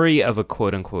story of a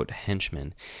quote-unquote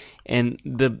henchman. And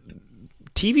the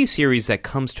TV series that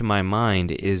comes to my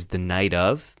mind is The Night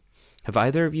Of. Have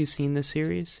either of you seen this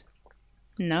series?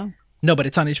 No. No, but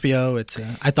it's on HBO. It's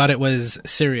I thought it was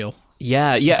Serial.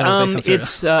 Yeah.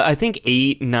 It's I think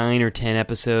 8, 9, or 10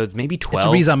 episodes, maybe 12.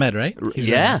 It's Riz Ahmed, right?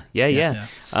 Yeah.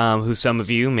 Who some of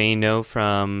you may know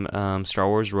from Star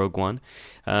Wars Rogue One.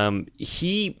 I'm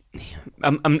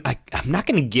not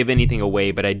going to give anything away,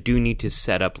 but I do need to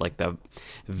set up like the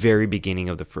very beginning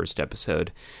of the first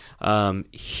episode.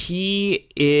 He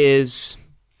is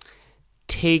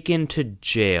taken to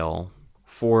jail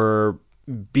for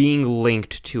being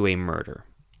linked to a murder.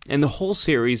 And the whole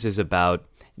series is about,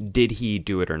 did he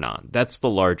do it or not? That's the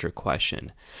larger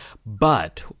question.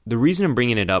 But the reason I'm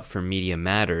bringing it up for Media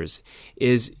Matters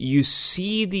is you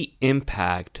see the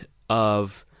impact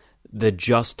of the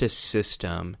justice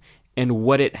system and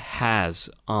what it has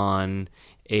on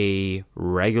a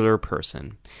regular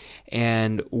person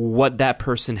and what that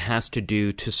person has to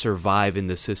do to survive in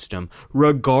the system,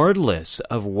 regardless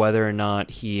of whether or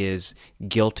not he is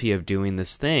guilty of doing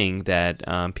this thing that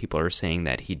people are saying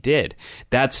that he did.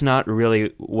 That's not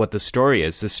really what the story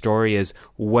is. The story is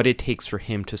what it takes for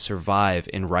him to survive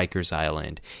in Rikers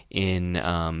Island, in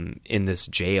this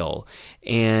jail.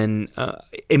 And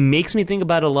it makes me think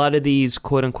about a lot of these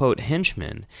quote-unquote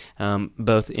henchmen,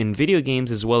 both in video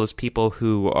games as well as people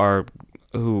who are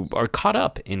caught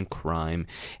up in crime,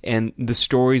 and the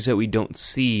stories that we don't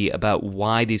see about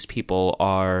why these people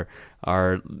are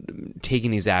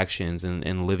taking these actions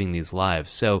and living these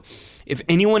lives. So if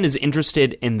anyone is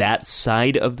interested in that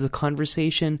side of the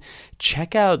conversation,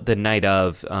 check out The Night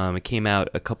Of. It came out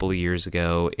a couple of years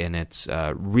ago, and it's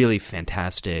really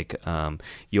fantastic.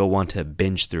 You'll want to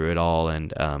binge through it all,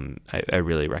 and I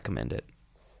really recommend it.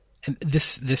 And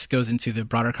this goes into the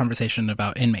broader conversation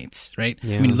about inmates, right?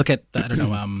 Yeah. I mean, look at,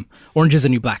 Orange is the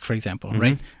New Black, for example,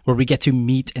 right? Where we get to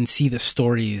meet and see the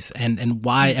stories and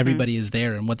why everybody is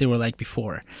there and what they were like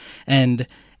before. And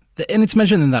it's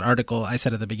mentioned in that article I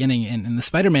said at the beginning in the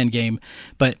Spider-Man game,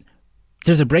 but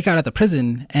there's a breakout at the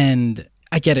prison, and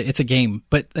I get it, it's a game,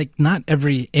 but like not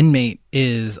every inmate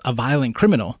is a violent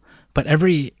criminal. But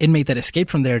every inmate that escaped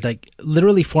from there, like,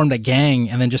 literally formed a gang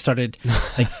and then just started,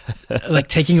 like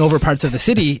taking over parts of the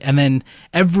city. And then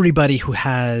everybody who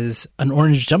has an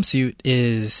orange jumpsuit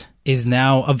is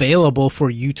now available for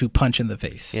you to punch in the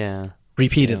face. Yeah.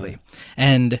 Repeatedly. Yeah.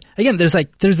 And again,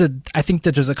 I think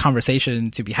that there's a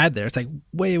conversation to be had there. It's like,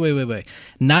 wait.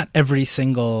 Not every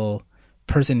single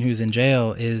person who's in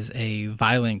jail is a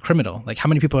violent criminal. Like, how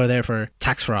many people are there for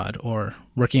tax fraud or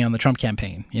working on the Trump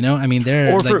campaign? You know, I mean,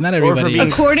 not everybody.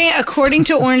 According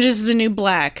to Orange is the New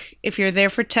Black, if you're there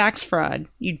for tax fraud,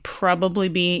 you'd probably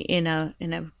be in a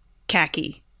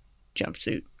khaki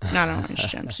jumpsuit, not an orange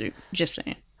jumpsuit. Just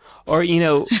saying. Or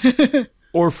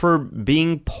or for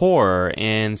being poor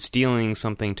and stealing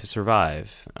something to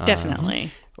survive.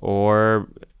 Definitely. Or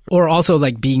also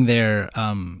like being there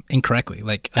incorrectly.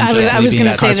 Like I was going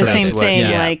to say the same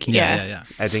thing. Yeah.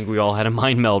 I think we all had a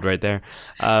mind meld right there.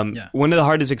 One of the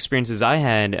hardest experiences I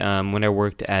had when I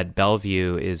worked at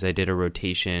Bellevue is I did a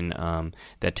rotation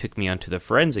that took me onto the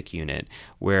forensic unit,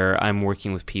 where I'm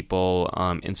working with people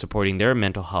in supporting their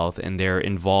mental health, and they're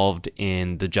involved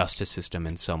in the justice system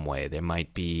in some way. They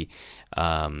might be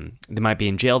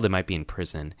in jail, they might be in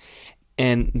prison.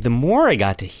 And the more I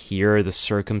got to hear the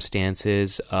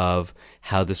circumstances of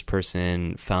how this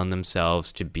person found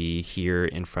themselves to be here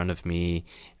in front of me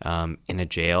in a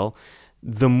jail,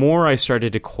 the more I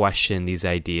started to question these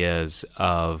ideas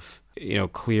of,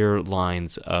 clear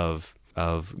lines of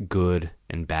good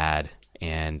and bad.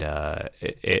 And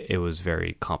it was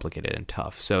very complicated and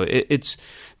tough. So it's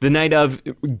The Night Of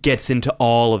gets into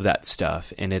all of that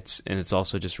stuff, and it's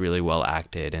also just really well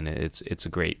acted, and it's a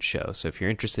great show. So if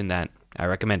you're interested in that, I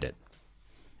recommend it.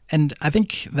 And I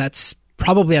think that's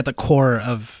probably at the core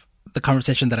of the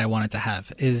conversation that I wanted to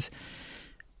have is,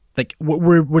 like,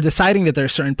 we're deciding that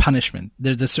there's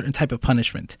a certain type of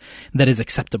punishment that is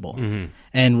acceptable,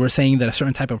 and we're saying that a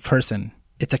certain type of person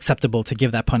it's acceptable to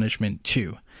give that punishment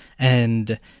to.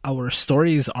 And our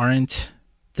stories aren't,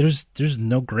 there's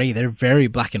no gray. They're very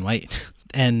black and white.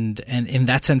 And in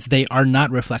that sense, they are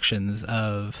not reflections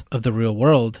of the real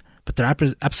world, but they're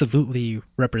absolutely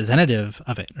representative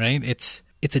of it, right? It's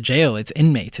a jail, it's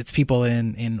inmates, it's people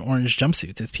in orange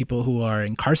jumpsuits, it's people who are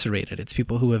incarcerated, it's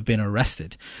people who have been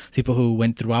arrested, it's people who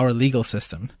went through our legal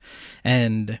system.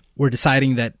 And we're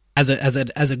deciding that as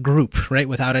a group, right,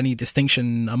 without any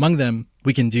distinction among them,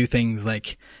 we can do things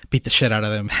like beat the shit out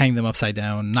of them, hang them upside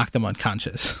down, knock them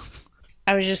unconscious.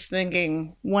 I was just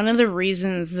thinking, one of the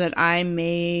reasons that I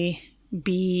may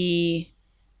be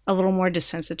a little more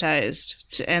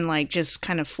desensitized and like just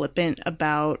kind of flippant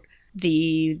about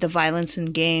the violence in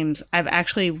games, I've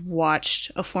actually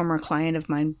watched a former client of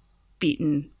mine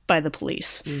beaten by the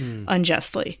police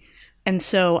unjustly. And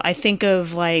so I think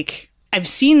of like, I've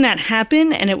seen that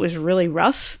happen and it was really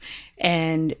rough,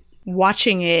 and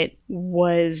watching it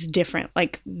was different.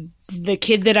 Like the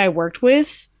kid that I worked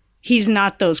with, he's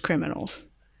not those criminals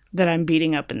that I'm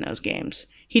beating up in those games.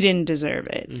 He didn't deserve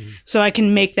it. So I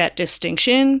can make that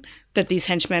distinction that these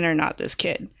henchmen are not this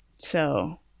kid.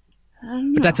 So I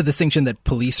don't know. But that's a distinction that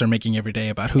police are making every day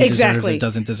about who deserves or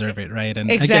doesn't deserve it, right?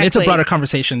 And again, it's a broader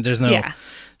conversation. There's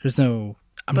no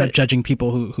I'm not judging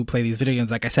people who play these video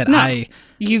games. Like I said, I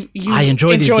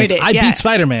enjoy these games. I beat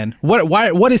Spider-Man.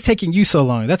 What is taking you so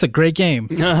long? That's a great game.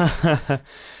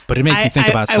 But it makes me think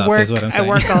about stuff, is what I'm saying. I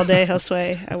work all day,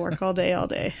 Josue. I work all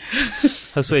day.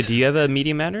 Josue, do you have a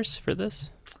Media Matters for this?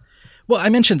 Well, I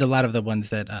mentioned a lot of the ones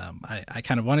that I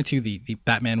kind of wanted to. The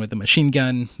Batman with the machine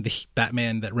gun, the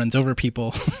Batman that runs over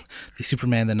people, the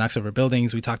Superman that knocks over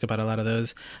buildings. We talked about a lot of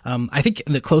those. I think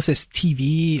the closest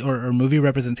TV or movie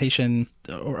representation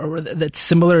or that's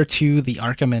similar to the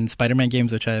Arkham and Spider-Man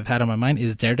games, which I've had on my mind,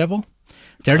 is Daredevil.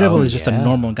 Daredevil is just a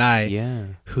normal guy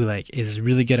who like is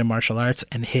really good at martial arts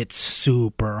and hits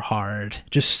super hard,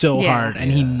 just so hard,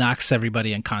 and he knocks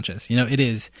everybody unconscious. You know, it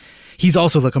is. He's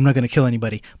also like, I'm not going to kill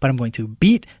anybody, but I'm going to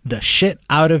beat the shit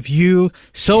out of you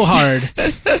so hard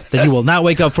that you will not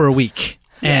wake up for a week.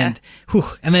 And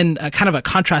then kind of a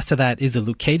contrast to that is the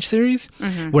Luke Cage series,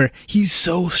 where he's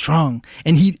so strong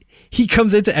and he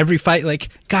comes into every fight like,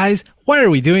 guys, why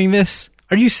are we doing this?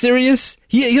 Are you serious?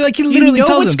 He literally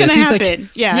tells them this. He's happen.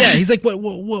 like, he's like,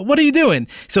 what are you doing?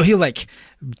 So he'll like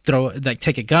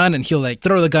take a gun and he'll like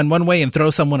throw the gun one way and throw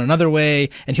someone another way,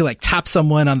 and he'll like tap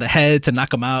someone on the head to knock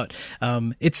them out.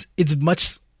 It's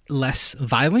much less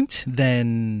violent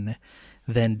than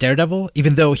Daredevil,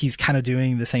 even though he's kind of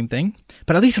doing the same thing.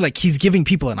 But at least like he's giving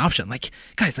people an option. Like,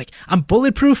 guys, like I'm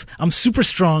bulletproof, I'm super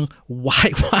strong.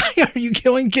 Why are you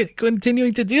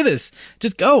continuing to do this?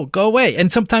 Just go away.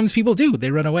 And sometimes people do;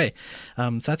 they run away.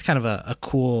 So that's kind of a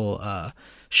cool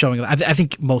showing. I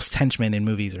think most henchmen in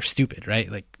movies are stupid, right?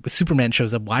 Like when Superman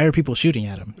shows up, why are people shooting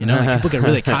at him? You know, like, people get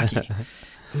really cocky.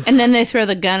 And then they throw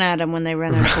the gun at him when they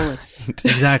run out of bullets.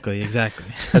 Exactly.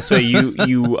 So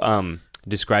you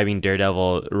describing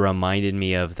Daredevil reminded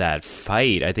me of that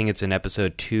fight. I think it's in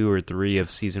episode 2 or 3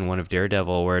 of season 1 of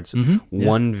Daredevil, where it's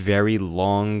one very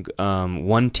long,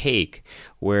 one take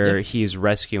where he's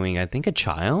rescuing, I think, a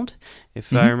child,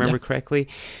 if I remember correctly.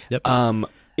 Yep.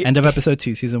 End of episode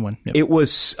 2, season 1. Yep. It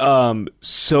was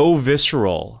so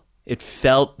visceral. It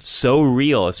felt so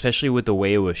real, especially with the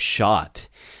way it was shot.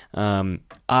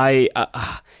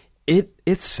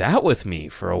 It sat with me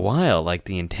for a while, like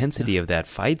the intensity of that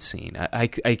fight scene. I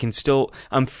can still,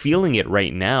 I'm feeling it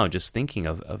right now just thinking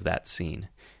of that scene.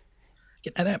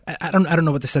 And I don't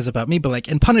know what this says about me, but like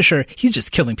in Punisher, he's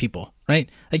just killing people, right?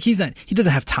 Like he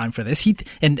doesn't have time for this.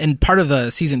 And part of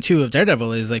the season 2 of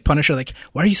Daredevil is like Punisher, like,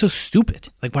 why are you so stupid?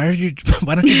 Like, why don't you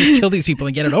just kill these people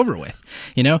and get it over with?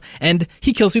 You know? And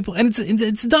he kills people and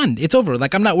it's done. It's over.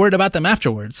 Like, I'm not worried about them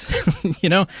afterwards. You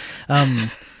know?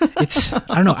 It's, I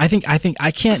don't know. I think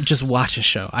I can't just watch a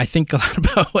show. I think a lot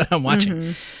about what I'm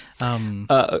watching.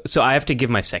 So I have to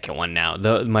give my second one now.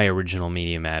 My original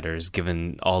Media Matters,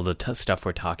 given all the stuff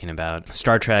we're talking about.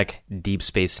 Star Trek Deep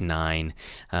Space Nine.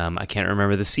 I can't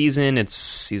remember the season. It's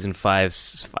season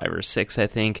 5 or 6, I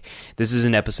think. This is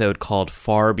an episode called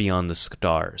Far Beyond the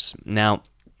Stars. Now,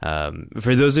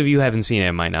 for those of you who haven't seen it,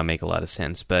 it might not make a lot of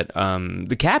sense, but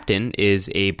the captain is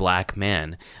a black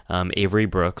man. Avery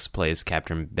Brooks plays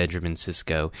Captain Benjamin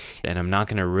Sisko, and I'm not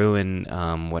going to ruin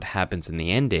what happens in the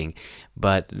ending,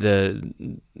 but the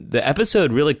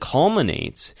episode really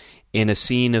culminates in a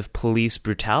scene of police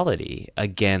brutality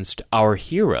against our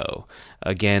hero,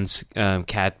 against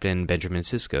Captain Benjamin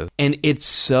Sisko. And it's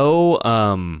so...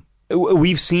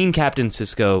 we've seen Captain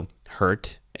Sisko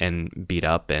hurt and beat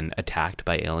up and attacked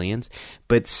by aliens,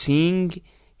 but seeing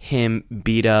him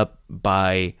beat up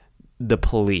by the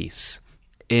police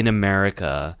in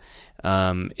America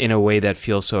in a way that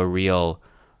feels so real,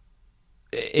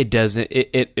 it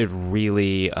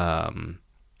really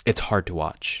it's hard to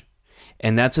watch.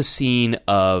 And that's a scene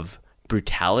of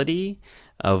brutality,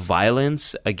 of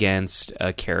violence against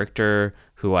a character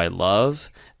who I love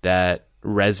that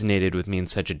resonated with me in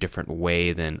such a different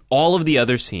way than all of the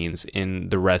other scenes in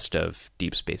the rest of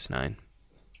Deep Space Nine.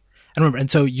 I remember,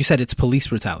 and so you said it's police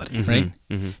brutality, right?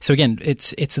 Mm-hmm. So again,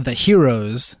 it's the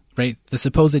heroes, right? The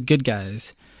supposed good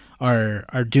guys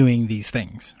are doing these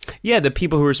things. Yeah, the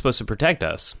people who are supposed to protect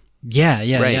us. Yeah.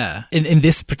 Right. In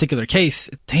this particular case,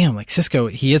 damn, like Cisco,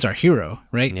 he is our hero,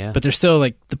 right? Yeah. But they're still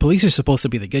like, the police are supposed to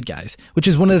be the good guys, which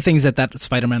is one of the things that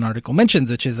Spider-Man article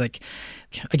mentions, which is like,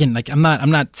 again, like I'm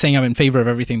not saying I'm in favor of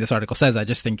everything this article says. I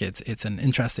just think it's an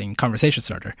interesting conversation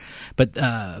starter. But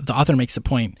the author makes the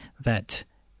point that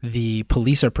the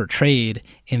police are portrayed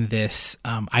in this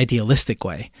idealistic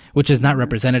way, which is not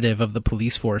representative of the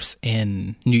police force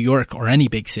in New York or any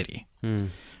big city.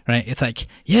 Right? It's like,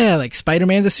 yeah, like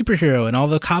Spider-Man's a superhero and all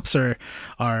the cops are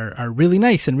really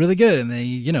nice and really good. And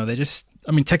they just,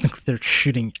 I mean, technically they're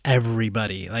shooting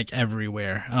everybody, like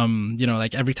everywhere.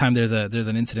 Like every time there's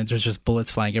an incident, there's just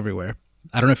bullets flying everywhere.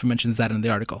 I don't know if it mentions that in the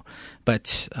article,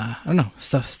 but I don't know,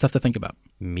 stuff to think about.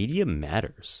 Media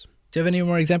matters. Do you have any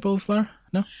more examples, Laura?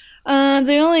 No?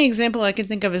 The only example I can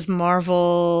think of is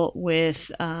Marvel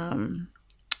with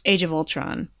Age of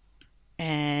Ultron,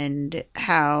 and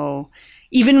how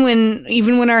even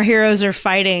when our heroes are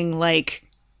fighting like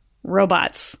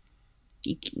robots,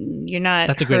 you're not.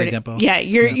 That's a great example. Yeah,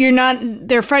 you're not.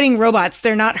 They're fighting robots.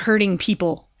 They're not hurting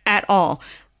people at all,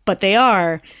 but they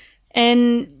are,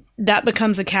 and that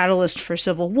becomes a catalyst for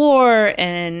civil war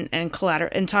and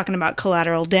collateral, and talking about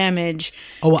collateral damage.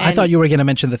 Oh, well, I thought you were going to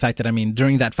mention the fact that, I mean,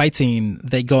 during that fight scene,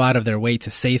 they go out of their way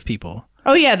to save people.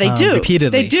 Oh yeah, they do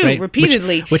repeatedly. They do right?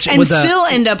 repeatedly, which and still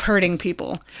end up hurting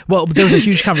people. Well, there was a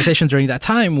huge conversation during that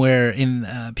time where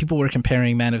people were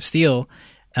comparing Man of Steel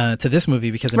to this movie,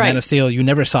 because in Man of Steel you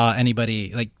never saw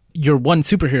anybody, like, your one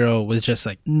superhero was just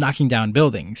like knocking down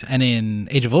buildings, and in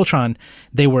Age of Ultron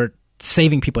they were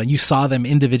saving people, and you saw them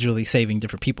individually saving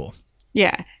different people.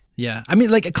 Yeah. I mean,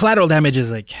 like, collateral damage is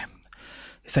like,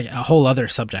 it's like a whole other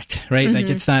subject, right? Mm-hmm. Like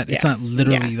it's not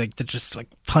literally like they're just like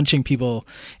punching people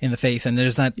in the face, and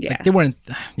there's not like, they weren't.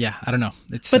 I don't know.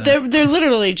 But they're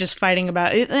literally just fighting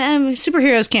about it.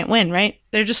 Superheroes can't win, right?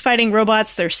 They're just fighting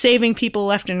robots. They're saving people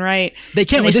left and right. They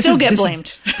can't. And they still get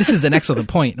blamed. This is an excellent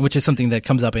point, which is something that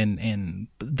comes up in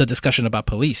the discussion about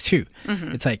police too.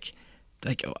 Mm-hmm. It's like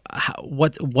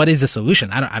what is the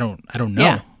solution? I don't know.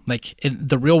 Yeah. Like,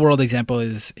 the real world example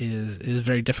is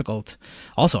very difficult.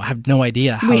 Also, I have no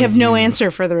idea. We have no answer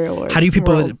for the real world. How do you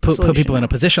put people in a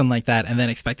position like that and then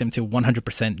expect them to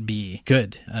 100% be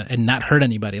good and not hurt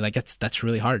anybody? Like, that's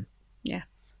really hard. Yeah.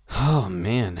 Oh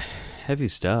man, heavy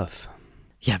stuff.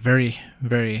 Yeah, very,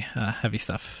 very heavy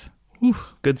stuff. Whew.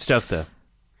 Good stuff though.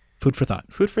 Food for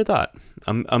thought. Food for thought.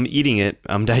 I'm eating it.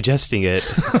 I'm digesting it.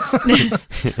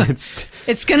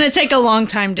 It's going to take a long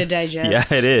time to digest.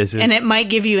 Yeah, it is. And it might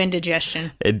give you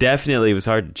indigestion. It definitely was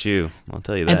hard to chew. I'll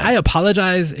tell you that. And I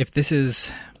apologize if this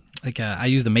is like I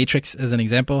use the Matrix as an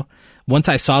example. Once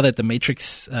I saw that the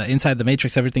Matrix, inside the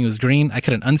Matrix, everything was green, I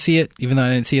couldn't unsee it, even though I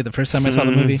didn't see it the first time I saw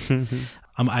the movie.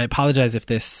 I apologize if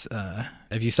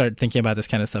if you start thinking about this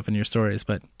kind of stuff in your stories.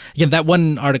 But again, that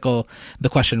one article, the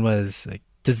question was, like,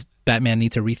 does Batman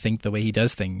need to rethink the way he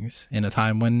does things in a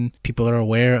time when people are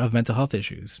aware of mental health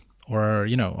issues or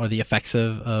the effects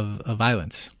of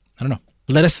violence? I don't know.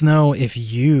 Let us know if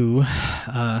you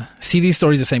see these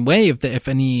stories the same way, if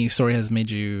any story has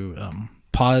made you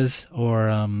pause, or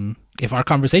if our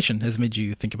conversation has made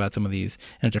you think about some of these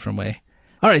in a different way.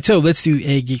 All right, so let's do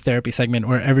a Geek Therapy segment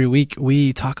where every week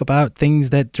we talk about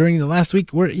things that during the last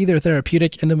week were either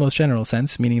therapeutic in the most general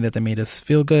sense, meaning that they made us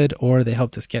feel good or they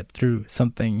helped us get through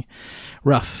something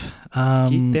rough.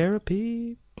 Geek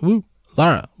Therapy. Woo.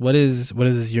 Lara, what is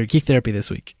your Geek Therapy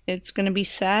this week? It's going to be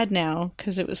sad now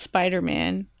because it was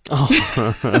Spider-Man. Oh.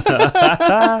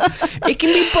 It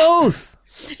can be both.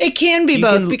 It can be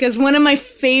both, because one of my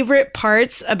favorite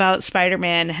parts about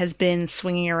Spider-Man has been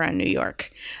swinging around New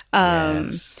York.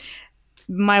 Yes.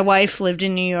 My wife lived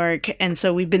in New York, and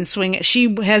so we've been swinging.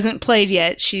 She hasn't played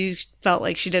yet. She felt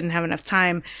like she didn't have enough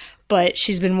time, but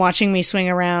she's been watching me swing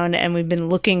around, and we've been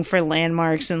looking for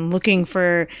landmarks and looking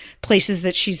for places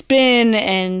that she's been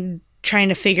and trying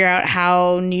to figure out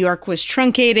how New York was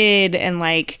truncated, and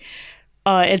like,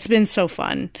 it's been so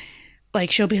fun. Like,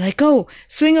 she'll be like, "Go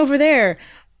swing over there."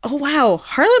 oh wow,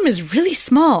 Harlem is really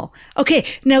small. Okay,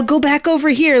 now go back over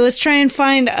here. Let's try and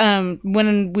find when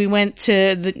I went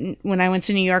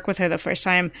to New York with her the first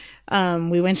time,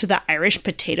 we went to the Irish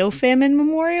Potato Famine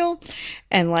Memorial,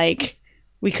 and like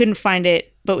we couldn't find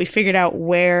it, but we figured out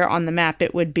where on the map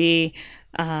it would be.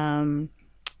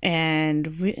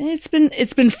 It's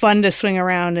been fun to swing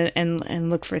around and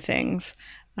look for things,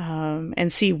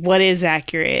 and see what is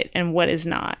accurate and what is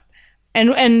not.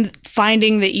 And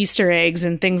finding the Easter eggs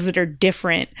and things that are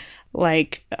different,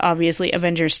 like obviously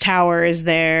Avengers Tower is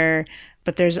there,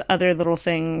 but there's other little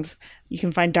things. You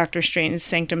can find Doctor Strange's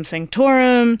Sanctum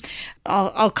Sanctorum,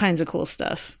 all kinds of cool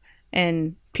stuff.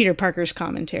 And Peter Parker's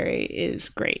commentary is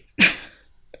great.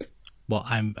 Well,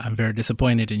 I'm very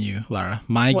disappointed in you, Lara.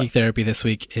 My geek therapy this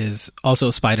week is also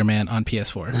Spider-Man on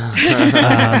PS4.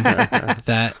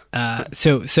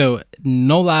 So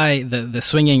no lie, the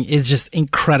swinging is just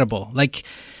incredible. Like,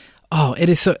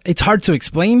 it's hard to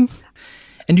explain,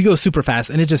 and you go super fast,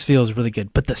 and it just feels really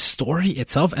good. But the story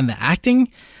itself and the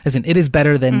acting, it is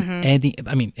better than any.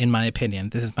 I mean, in my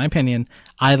opinion, this is my opinion.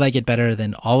 I like it better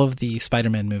than all of the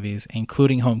Spider-Man movies,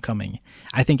 including Homecoming.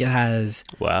 I think it has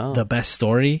the best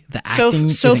story. The acting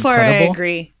so is far, incredible. I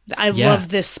agree. I love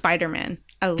this Spider-Man.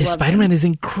 This Spider-Man is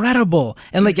incredible.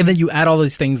 And then you add all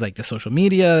these things like the social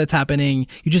media that's happening.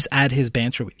 You just add his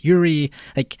banter with Yuri.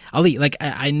 Like, Ali,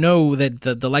 I know that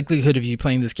the likelihood of you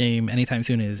playing this game anytime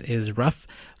soon is rough,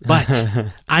 but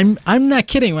I'm not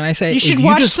kidding when I say you should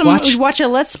watch a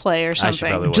Let's Play or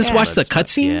something. Just watch the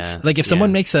cutscenes. Yeah. Like if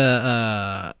someone makes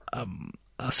a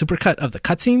supercut of the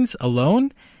cutscenes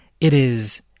alone, it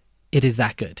is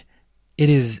that good.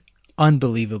 It is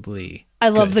unbelievably I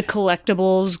love the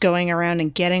collectibles, going around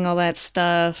and getting all that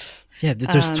stuff. Yeah,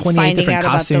 there's 28 different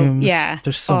costumes.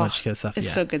 There's so much good stuff.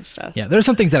 It's so good stuff. Yeah, there's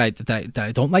some things that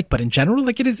I don't like, but in general,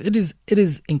 like it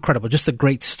is incredible. Just a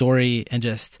great story and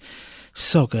just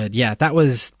so good. Yeah, it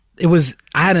was.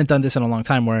 I hadn't done this in a long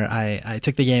time where I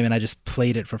took the game and I just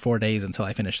played it for 4 days until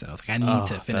I finished it. I was like, I need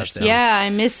to finish this. Yeah, I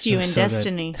missed you in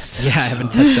Destiny. I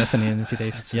haven't touched Destiny in a few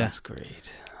days. That's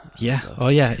great. Yeah. Oh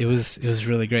yeah. It was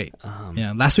really great.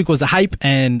 Last week was the hype,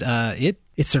 and it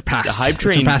surpassed the hype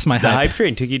train. It surpassed my hype. The hype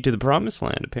train took you to the promised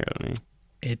land. Apparently,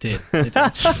 it did.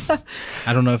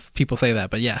 I don't know if people say that,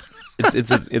 but yeah,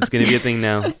 it's going to be a thing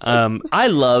now. I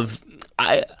love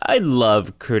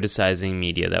criticizing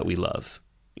media that we love.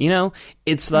 You know,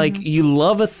 it's like you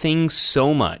love a thing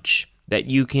so much that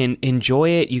you can enjoy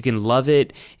it, you can love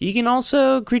it, you can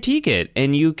also critique it,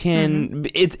 and you can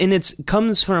it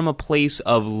comes from a place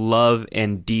of love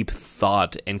and deep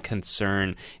thought and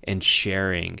concern and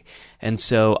sharing. And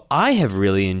so I have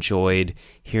really enjoyed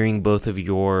hearing both of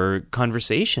your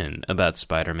conversation about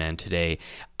Spider-Man today.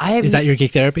 Is that your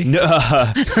geek therapy?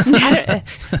 No.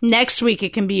 Next week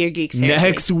it can be your geek therapy.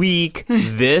 Next week,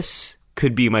 this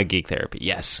could be my geek therapy.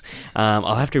 Yes.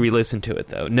 I'll have to re-listen to it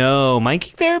though. No, my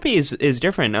geek therapy is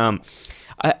different.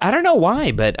 I don't know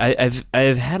why, but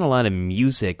I've had a lot of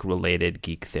music related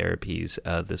geek therapies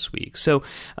this week. So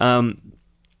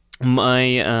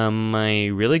my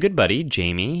really good buddy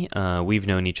Jamie, we've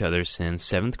known each other since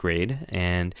 7th grade,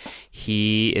 and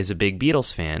he is a big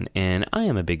Beatles fan, and I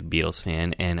am a big Beatles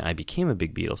fan, and I became a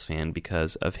big Beatles fan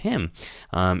because of him.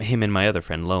 Him and my other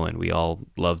friend Lowen, we all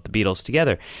loved the Beatles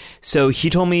together. So he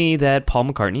told me that Paul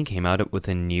McCartney came out with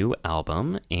a new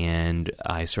album, and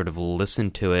I sort of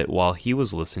listened to it while he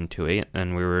was listening to it,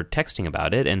 and we were texting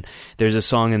about it. And there's a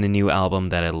song in the new album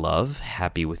that I love,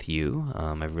 Happy With You.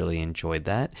 I've really enjoyed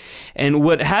that. And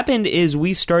what happened is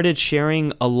we started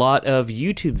sharing a lot of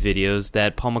YouTube videos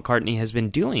that Paul McCartney has been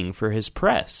doing for his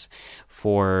press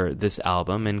for this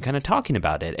album and kind of talking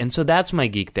about it. And so that's my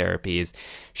geek therapy, is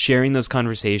sharing those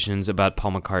conversations about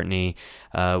Paul McCartney.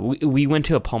 We went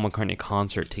to a Paul McCartney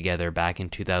concert together back in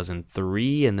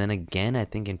 2003 and then again, I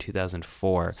think in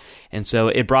 2004. And so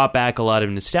it brought back a lot of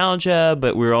nostalgia,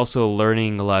 but we were also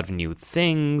learning a lot of new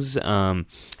things.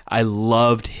 I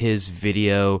loved his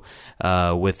video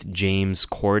with James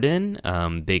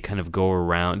Corden. They kind of go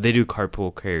around, they do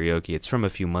carpool karaoke. It's from a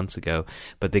few months ago,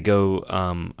 but they go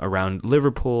around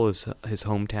Liverpool, his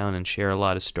hometown, and share a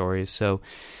lot of stories. So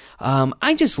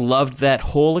I just loved that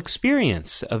whole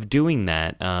experience of doing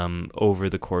that over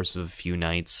the course of a few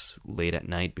nights, late at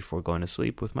night before going to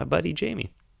sleep with my buddy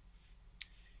Jamie.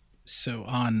 So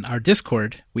on our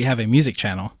Discord, we have a music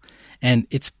channel, and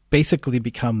it's basically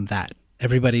become that.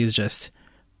 Everybody is just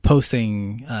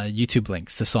posting YouTube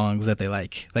links to songs that they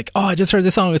like. Like, oh, I just heard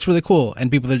this song. It's really cool. And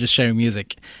people are just sharing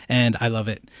music. And I love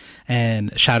it.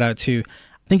 And shout out to,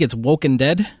 I think it's Woken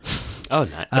Dead. Oh,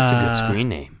 that's a good screen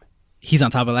name. he's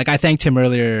on top of it. Like, I thanked him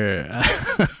earlier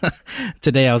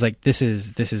today. I was like, this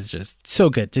is just so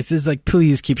good. This is like,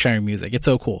 please keep sharing music. It's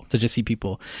so cool to just see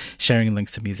people sharing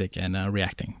links to music and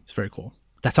reacting. It's very cool.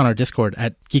 That's on our Discord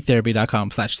at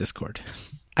geektherapy.com/Discord.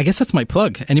 I guess that's my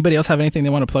plug. Anybody else have anything they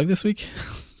want to plug this week?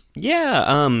 Yeah,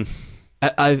 I'm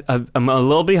a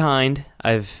little behind.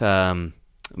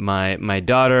 My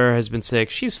daughter has been sick.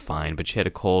 She's fine, but she had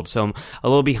a cold, so I'm a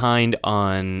little behind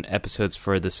on episodes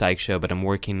for the Psych Show, but I'm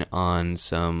working on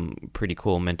some pretty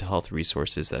cool mental health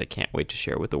resources that I can't wait to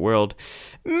share with the world.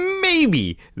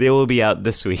 Maybe they will be out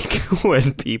this week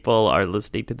when people are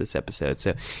listening to this episode.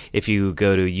 So if you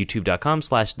go to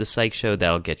youtube.com/The Psych Show,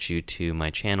 that'll get you to my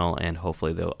channel, and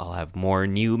hopefully I'll have more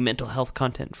new mental health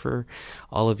content for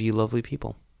all of you lovely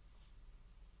people.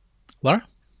 Laura?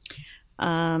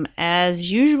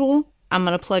 As usual, I'm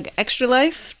going to plug Extra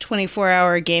Life,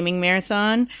 24-hour gaming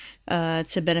marathon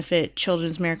to benefit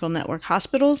Children's Miracle Network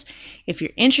hospitals. If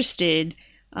you're interested,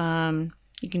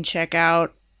 you can check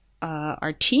out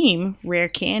our team, Rare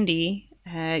Candy,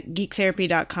 at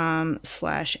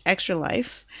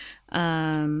geektherapy.com/extralife.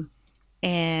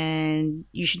 And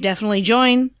you should definitely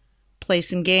join, play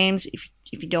some games. If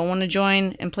you don't want to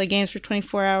join and play games for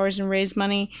 24 hours and raise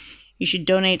money, you should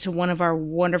donate to one of our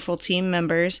wonderful team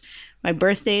members. My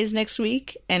birthday is next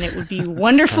week, and it would be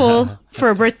wonderful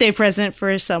for a birthday present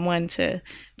for someone to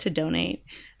donate.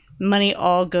 Money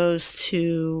all goes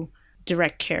to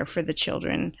direct care for the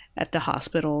children at the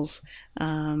hospitals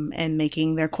and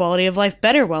making their quality of life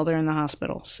better while they're in the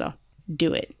hospital. So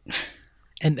do it.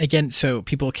 And again, so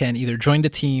people can either join the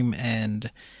team and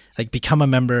like become a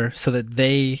member so that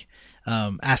they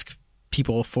ask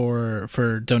people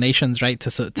for donations, right,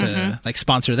 to like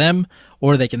sponsor them,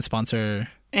 or they can sponsor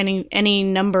any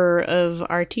number of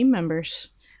our team members.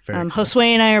 Cool. Josue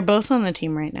and I are both on the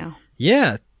team right now.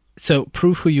 Yeah, so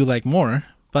prove who you like more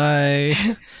by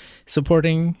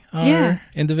supporting our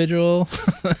individual.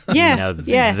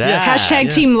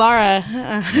 Hashtag Team Lara.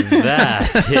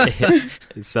 That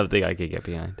is something I could get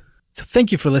behind. So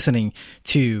thank you for listening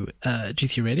to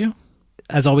GT Radio.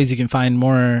 As always, you can find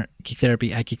more Geek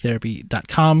Therapy at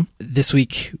geektherapy.com. This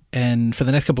week and for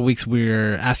the next couple of weeks,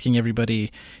 we're asking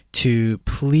everybody to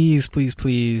please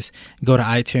go to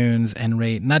iTunes and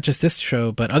rate not just this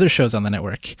show, but other shows on the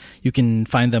network. You can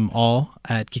find them all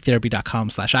at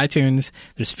geektherapy.com/iTunes.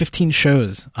 There's 15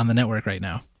 shows on the network right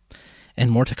now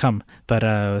and more to come.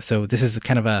 But so this is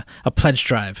kind of a pledge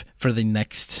drive for the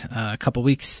next couple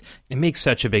weeks. It makes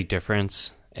such a big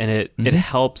difference, and it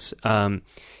helps.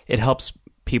 It helps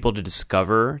people to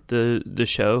discover the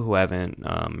show who haven't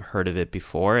heard of it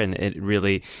before, and it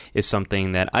really is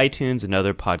something that iTunes and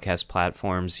other podcast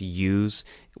platforms use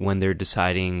when they're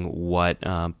deciding what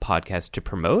podcast to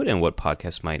promote and what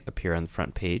podcast might appear on the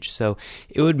front page. So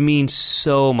it would mean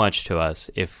so much to us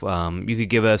if you could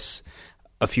give us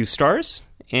a few stars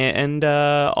and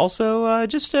also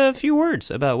just a few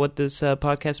words about what this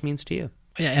podcast means to you.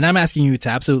 Yeah, and I'm asking you to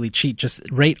absolutely cheat. Just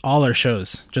rate all our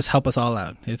shows. Just help us all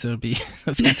out. It would be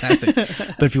fantastic.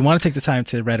 But if you want to take the time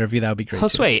to write a review, that would be great.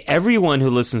 Josue, everyone who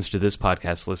listens to this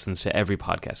podcast listens to every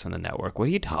podcast on the network. What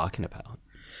are you talking about?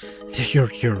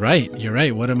 You're right. You're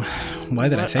right. Why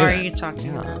did I say that? What are you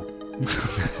talking about?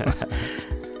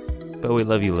 But we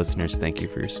love you, listeners. Thank you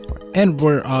for your support. And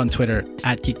we're on Twitter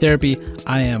at Geek Therapy.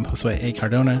 I am Josue A.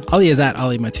 Cardona. Ali is at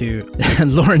Ali Matu.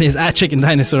 And Lauren is at Chicken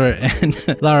Dinosaur. And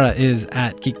Lara is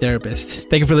at Geek Therapist.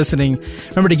 Thank you for listening.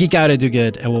 Remember to geek out and do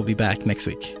good. And we'll be back next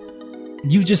week.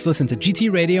 You've just listened to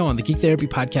GT Radio on the Geek Therapy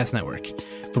Podcast Network.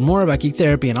 For more about Geek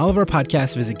Therapy and all of our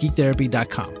podcasts, visit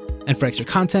geektherapy.com. And for extra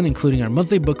content, including our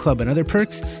monthly book club and other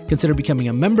perks, consider becoming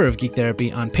a member of Geek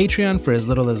Therapy on Patreon for as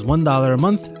little as $1 a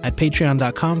month at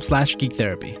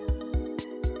patreon.com/geektherapy.